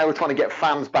 When they were trying to get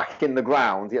fans back in the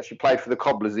ground, he actually played for the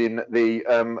Cobblers in the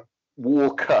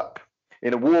War Cup,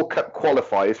 in a War Cup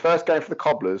qualifier. His first game for the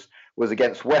Cobblers was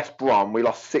against West Brom. We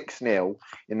lost 6-0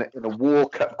 in a War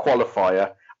Cup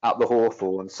qualifier at the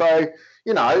Hawthorn. So,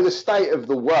 the state of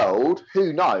the world,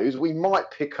 who knows? We might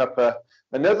pick up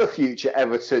another future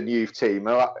Everton youth team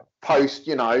post,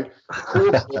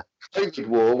 COVID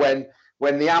war,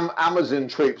 when the Amazon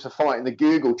troops are fighting the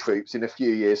Google troops in a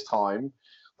few years' time.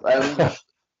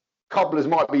 Cobblers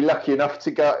might be lucky enough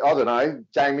to go, I don't know,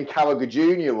 Jamie Carragher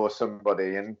Jr. or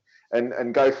somebody, and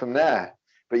go from there.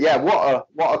 But yeah, what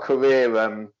a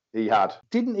career he had.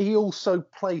 Didn't he also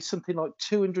play something like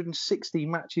 260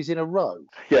 matches in a row?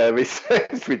 Yeah,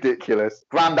 it's ridiculous.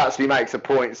 Brand actually makes a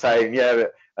point saying,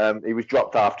 he was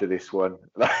dropped after this one.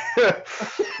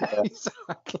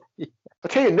 Exactly. I'll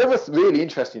tell you another really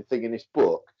interesting thing in this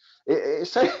book. It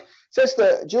says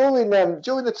that during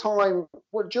the time,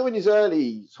 during his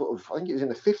early sort of, I think it was in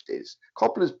the 50s,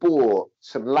 Cobblers bought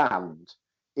some land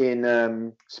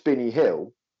in Spinney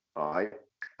Hill, right?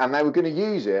 And they were going to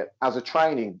use it as a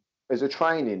training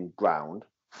ground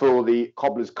for the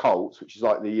Cobblers Colts, which is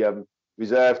like the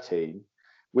reserve team,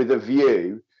 with a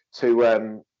view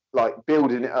to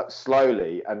building it up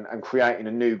slowly and creating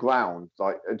a new ground,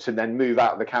 and to then move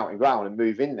out of the county ground and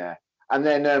move in there. And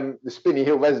then the Spinney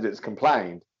Hill residents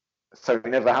complained, so it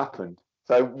never happened.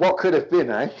 So what could have been,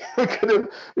 eh? we could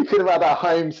have had our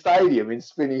home stadium in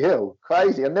Spinney Hill.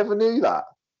 Crazy! I never knew that.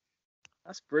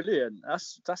 That's brilliant.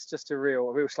 That's just a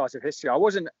real slice of history. I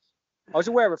was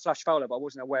aware of Flash Fowler, but I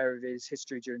wasn't aware of his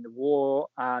history during the war.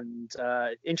 And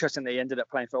interestingly, he ended up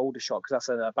playing for Aldershot, because that's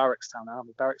a barracks town,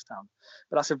 Army barracks town.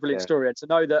 But that's a brilliant story. And to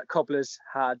know that Cobblers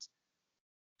had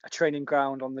a training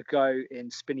ground on the go in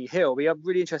Spinney Hill, we are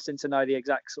really interested to know the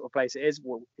exact sort of place it is.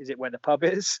 Well, is it where the pub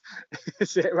is?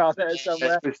 Is it around there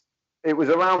somewhere? It was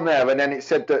around there, and then it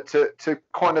said that to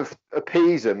kind of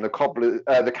appease them,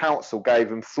 the council gave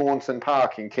them Thornton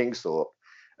Park in Kingsthorpe.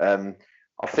 I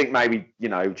think maybe,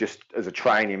 just as a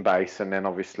training base, and then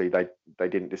obviously they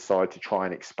didn't decide to try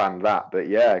and expand that. But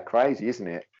yeah, crazy, isn't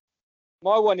it?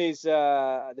 My one is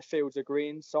the Fields Are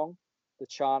Green song, the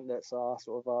chant that's our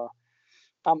sort of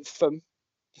anthem.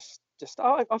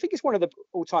 I think it's one of the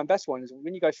all-time best ones.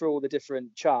 When you go through all the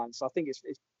different chants, I think it's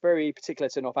very particular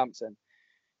to Northampton.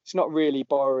 It's not really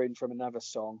borrowing from another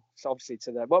song. It's obviously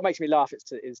what makes me laugh is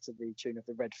to the tune of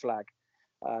the Red Flag,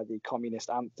 the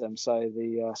communist anthem. So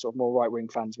the sort of more right-wing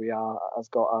fans have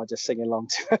got just singing along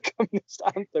to a communist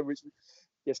anthem, which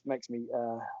just makes me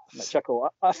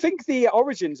chuckle. I think the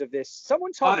origins of this.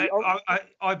 Someone told me.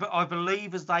 I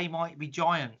believe, as They Might Be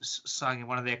Giants sang in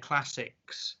one of their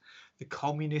classics, the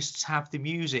communists have the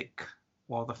music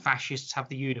while the fascists have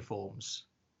the uniforms.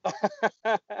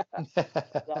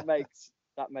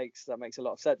 That makes a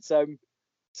lot of sense.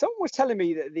 Someone was telling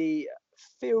me that the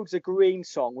Fields Are Green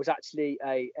song was actually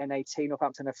a N18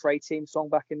 Northampton Affray team song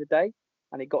back in the day,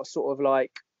 and it got sort of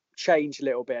like changed a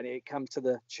little bit, and it came to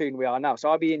the tune we are now. So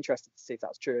I'd be interested to see if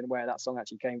that's true and where that song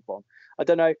actually came from. I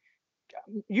don't know.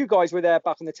 You guys were there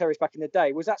back on the terrace back in the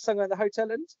day. Was that sung at the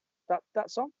Hotel End? That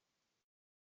song?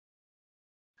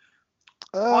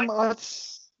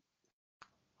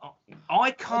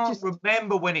 I can't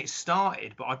remember when it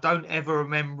started, but I don't ever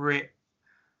remember it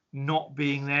not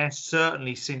being there.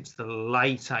 Certainly since the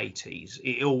late 80s.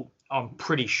 I'm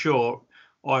pretty sure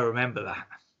I remember that.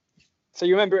 So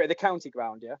you remember it at the county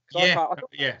ground, yeah?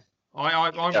 Yeah.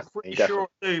 I'm Definitely, pretty sure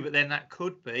I do, but then that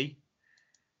could be.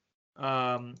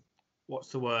 What's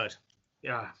the word?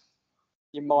 Yeah.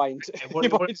 Your mind, What-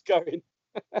 your what- mind's going.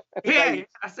 Yeah,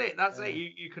 that's it. That's it.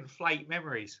 You conflate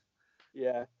memories.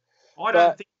 Yeah. I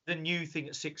don't think the new thing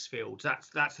at Sixfields.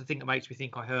 That's the thing that makes me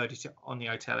think I heard it on the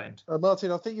hotel end.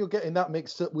 Martin, I think you're getting that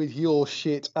mixed up with your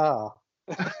shit. They're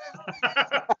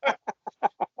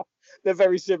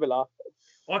very similar.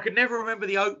 I could never remember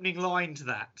the opening line to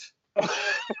that.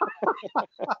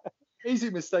 Easy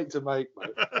mistake to make,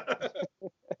 mate.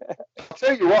 I'll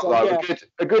tell you what, So, though, yeah.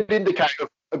 a good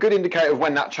indicator of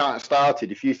when that chant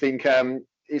started. If you think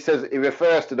it says it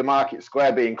refers to the market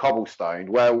square being cobblestoned.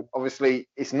 Well, obviously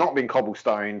it's not been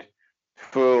cobblestoned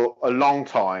for a long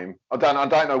time. I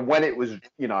don't know when it was,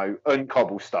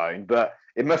 uncobblestoned, but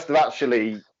it must have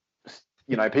actually,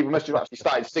 people must have actually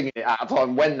started singing it at a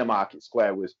time when the market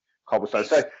square was cobblestone.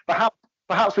 So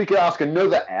perhaps we could ask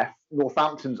another F,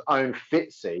 Northampton's own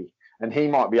Fitzy, and he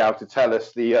might be able to tell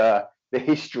us the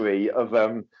history of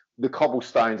the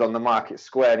cobblestones on the market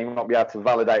square, and he might be able to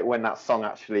validate when that song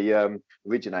actually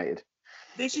originated.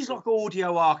 This is like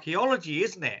audio archaeology,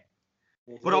 isn't it?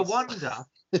 But I wonder,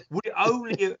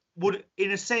 would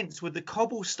in a sense, would the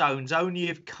cobblestones only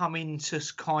have come into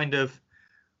kind of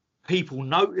people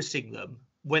noticing them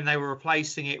when they were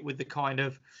replacing it with the kind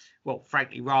of, well,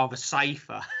 frankly, rather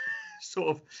safer sort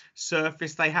of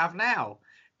surface they have now?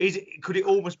 Could it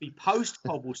almost be post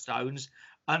cobblestones,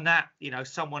 and that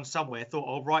someone somewhere thought,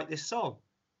 I'll write this song?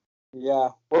 Yeah.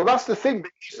 Well, that's the thing,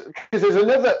 because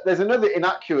there's another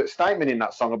inaccurate statement in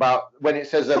that song about when it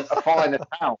says a finer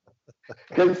town.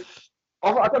 Because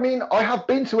I have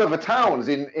been to other towns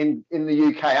in the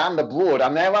UK and abroad,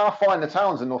 and there are finer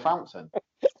towns than Northampton.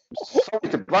 Sorry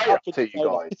to break up to you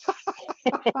guys.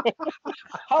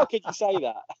 How could you say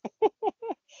that?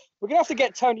 We're gonna have to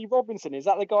get Tony Robinson. Is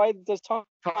that the guy that does time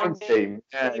team?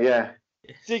 Yeah.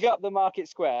 Dig up the market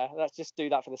square. Let's just do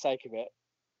that for the sake of it.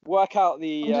 Work out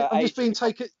the. I'm just being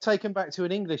taken back to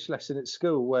an English lesson at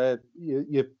school where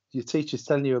your teacher's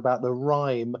telling you about the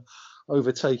rhyme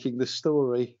overtaking the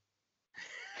story.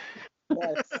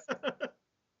 Yes.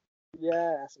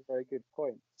 Yeah, that's a very good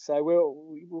point. So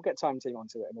we'll get Time Team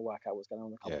onto it and we'll work out what's going on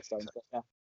in the cobblestones. Yeah.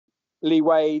 Lee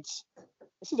Wade.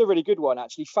 This is a really good one,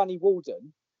 actually. Fanny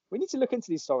Walden. We need to look into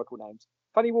these historical names.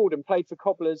 Fanny Walden played for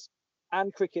Cobblers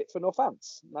and cricket for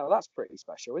Northants. Now that's pretty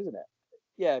special, isn't it?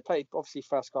 Yeah, played obviously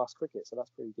first class cricket, so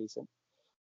that's pretty decent.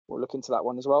 We'll look into that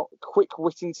one as well. Quick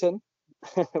Whittington.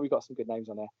 We've got some good names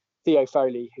on there. Theo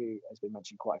Foley, who has been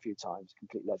mentioned quite a few times,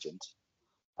 complete legend.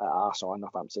 Arsenal and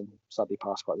Northampton, sadly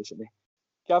passed quite recently.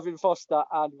 Gavin Foster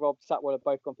and Rob Satwell have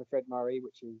both gone for Fred Murray,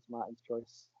 which is Martin's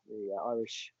choice, the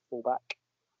Irish fullback.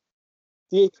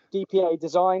 DPA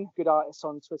Design, good artist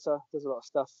on Twitter, does a lot of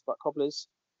stuff about Cobblers.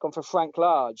 Gone for Frank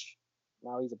Large.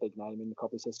 Now he's a big name in the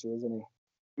Cobblers history, isn't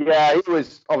he? Yeah, he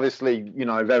was obviously,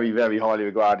 very, very highly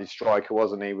regarded striker,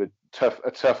 wasn't he? With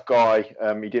a tough guy.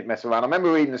 He didn't mess around. I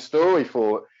remember reading a story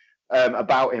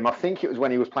about him. I think it was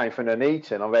when he was playing for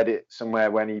Nuneaton. I read it somewhere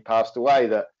when he passed away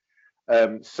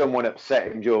that someone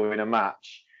upset him during a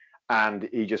match, and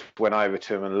he just went over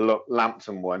to him and lamped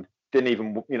him one. Didn't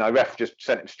even, ref just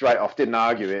sent him straight off. Didn't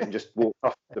argue it and just walked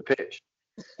off the pitch.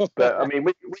 But I mean,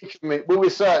 we'll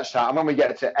research that, and when we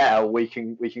get to L, we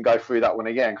can go through that one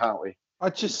again, can't we?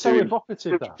 It's just so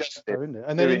evocative, that, isn't it?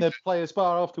 And then in the players'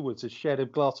 bar afterwards, a shed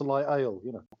of glass of light ale,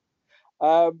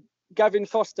 Gavin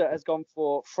Foster has gone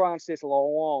for Francis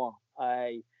Laurent,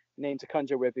 a name to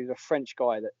conjure with. He's a French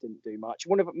guy that didn't do much.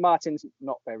 One of Martin's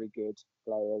not very good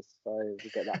players, so we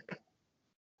get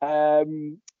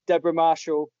that. Deborah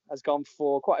Marshall has gone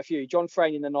for quite a few. John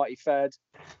Frayne in the 93rd,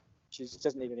 which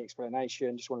doesn't need any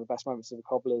explanation, just one of the best moments of the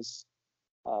Cobblers.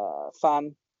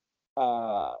 Fan.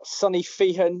 Sonny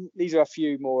Feehan. These are a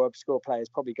few more obscure players,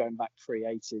 probably going back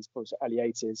pre-80s, probably early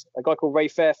 80s. A guy called Ray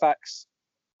Fairfax,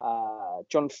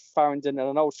 John Farrington, and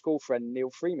an old school friend,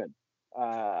 Neil Freeman.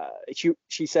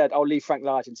 She said, I'll leave Frank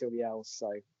Large until the L's,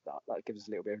 so that gives us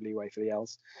a little bit of leeway for the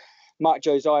L's. Mark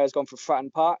Josiah has gone for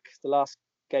Fratton Park, the last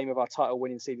game of our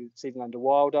title-winning season under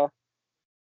Wilder,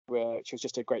 which was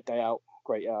just a great day out,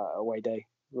 great away day,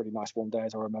 really nice warm day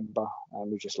as I remember, and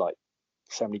we just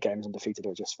so many games undefeated. It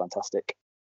was just fantastic.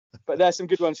 But there's some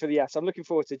good ones for the Fs. I'm looking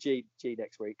forward to G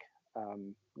next week.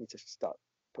 Need to start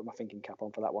put my thinking cap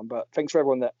on for that one. But thanks for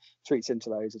everyone that tweets into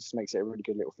those. It just makes it a really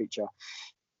good little feature.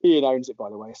 Ian owns it, by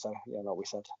the way. So yeah, like we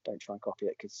said, don't try and copy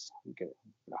it because you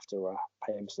have to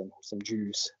pay him some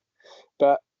dues.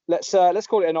 But let's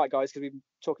call it a night, guys, because we've been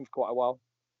talking for quite a while.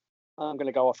 I'm going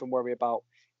to go off and worry about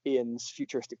Ian's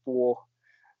futuristic war.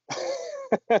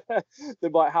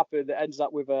 that might happen that ends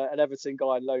up with an Everton guy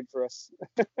on loan for us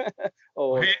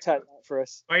or turn out for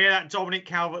us. Oh yeah, that Dominic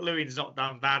Calvert-Lewin's not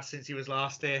done bad since he was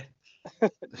last here.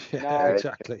 Yeah,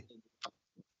 exactly.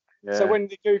 Yeah. So when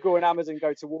the Google and Amazon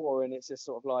go to war, and it's just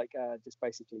sort of like just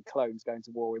basically clones going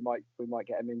to war, we might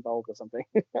get them involved or something.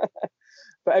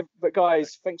 but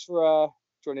guys, thanks for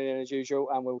joining in as usual,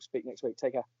 and we'll speak next week.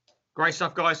 Take care. Great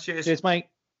stuff, guys. Cheers. Cheers, mate.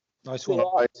 Nice one.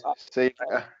 See you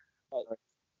later. Bye.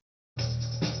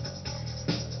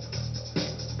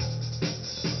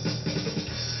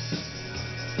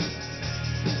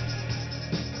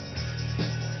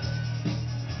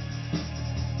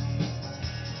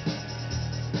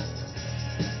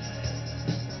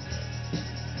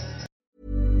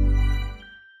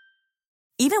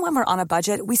 Even when we're on a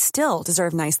budget, we still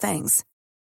deserve nice things.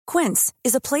 Quince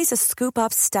is a place to scoop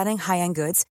up stunning high-end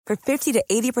goods for 50 to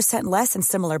 80% less than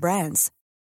similar brands.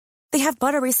 They have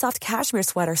buttery soft cashmere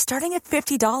sweaters starting at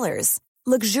 $50,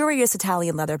 luxurious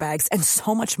Italian leather bags, and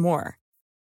so much more.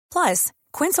 Plus,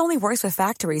 Quince only works with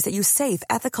factories that use safe,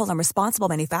 ethical, and responsible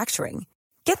manufacturing.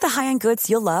 Get the high-end goods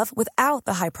you'll love without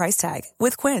the high price tag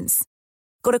with Quince.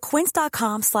 Go to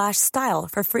quince.com/style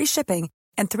for free shipping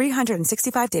and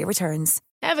 365-day returns.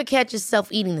 Ever catch yourself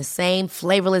eating the same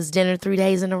flavorless dinner 3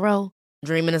 days in a row?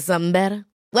 Dreaming of something better?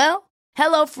 Well,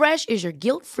 HelloFresh is your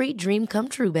guilt-free dream come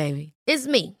true, baby. It's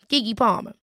me, Keke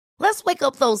Palmer. Let's wake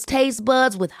up those taste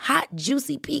buds with hot,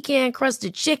 juicy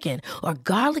pecan-crusted chicken or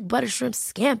garlic butter shrimp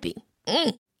scampi.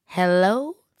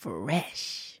 Hello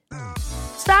Fresh.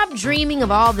 Stop dreaming of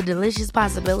all the delicious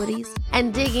possibilities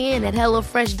and dig in at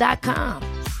HelloFresh.com.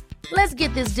 Let's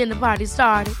get this dinner party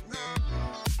started.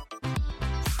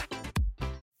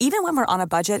 Even when we're on a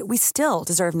budget, we still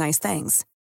deserve nice things.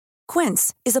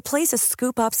 Quince is a place to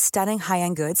scoop up stunning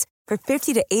high-end goods for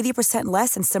 50 to 80%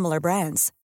 less than similar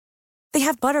brands. They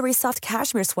have buttery soft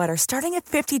cashmere sweaters starting at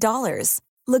 $50,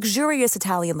 luxurious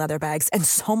Italian leather bags, and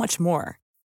so much more.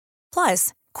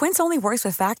 Plus, Quince only works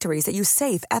with factories that use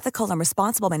safe, ethical, and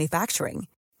responsible manufacturing.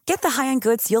 Get the high-end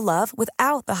goods you'll love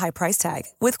without the high price tag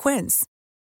with Quince.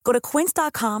 Go to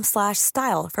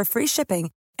quince.com/style for free shipping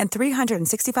and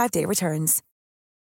 365-day returns.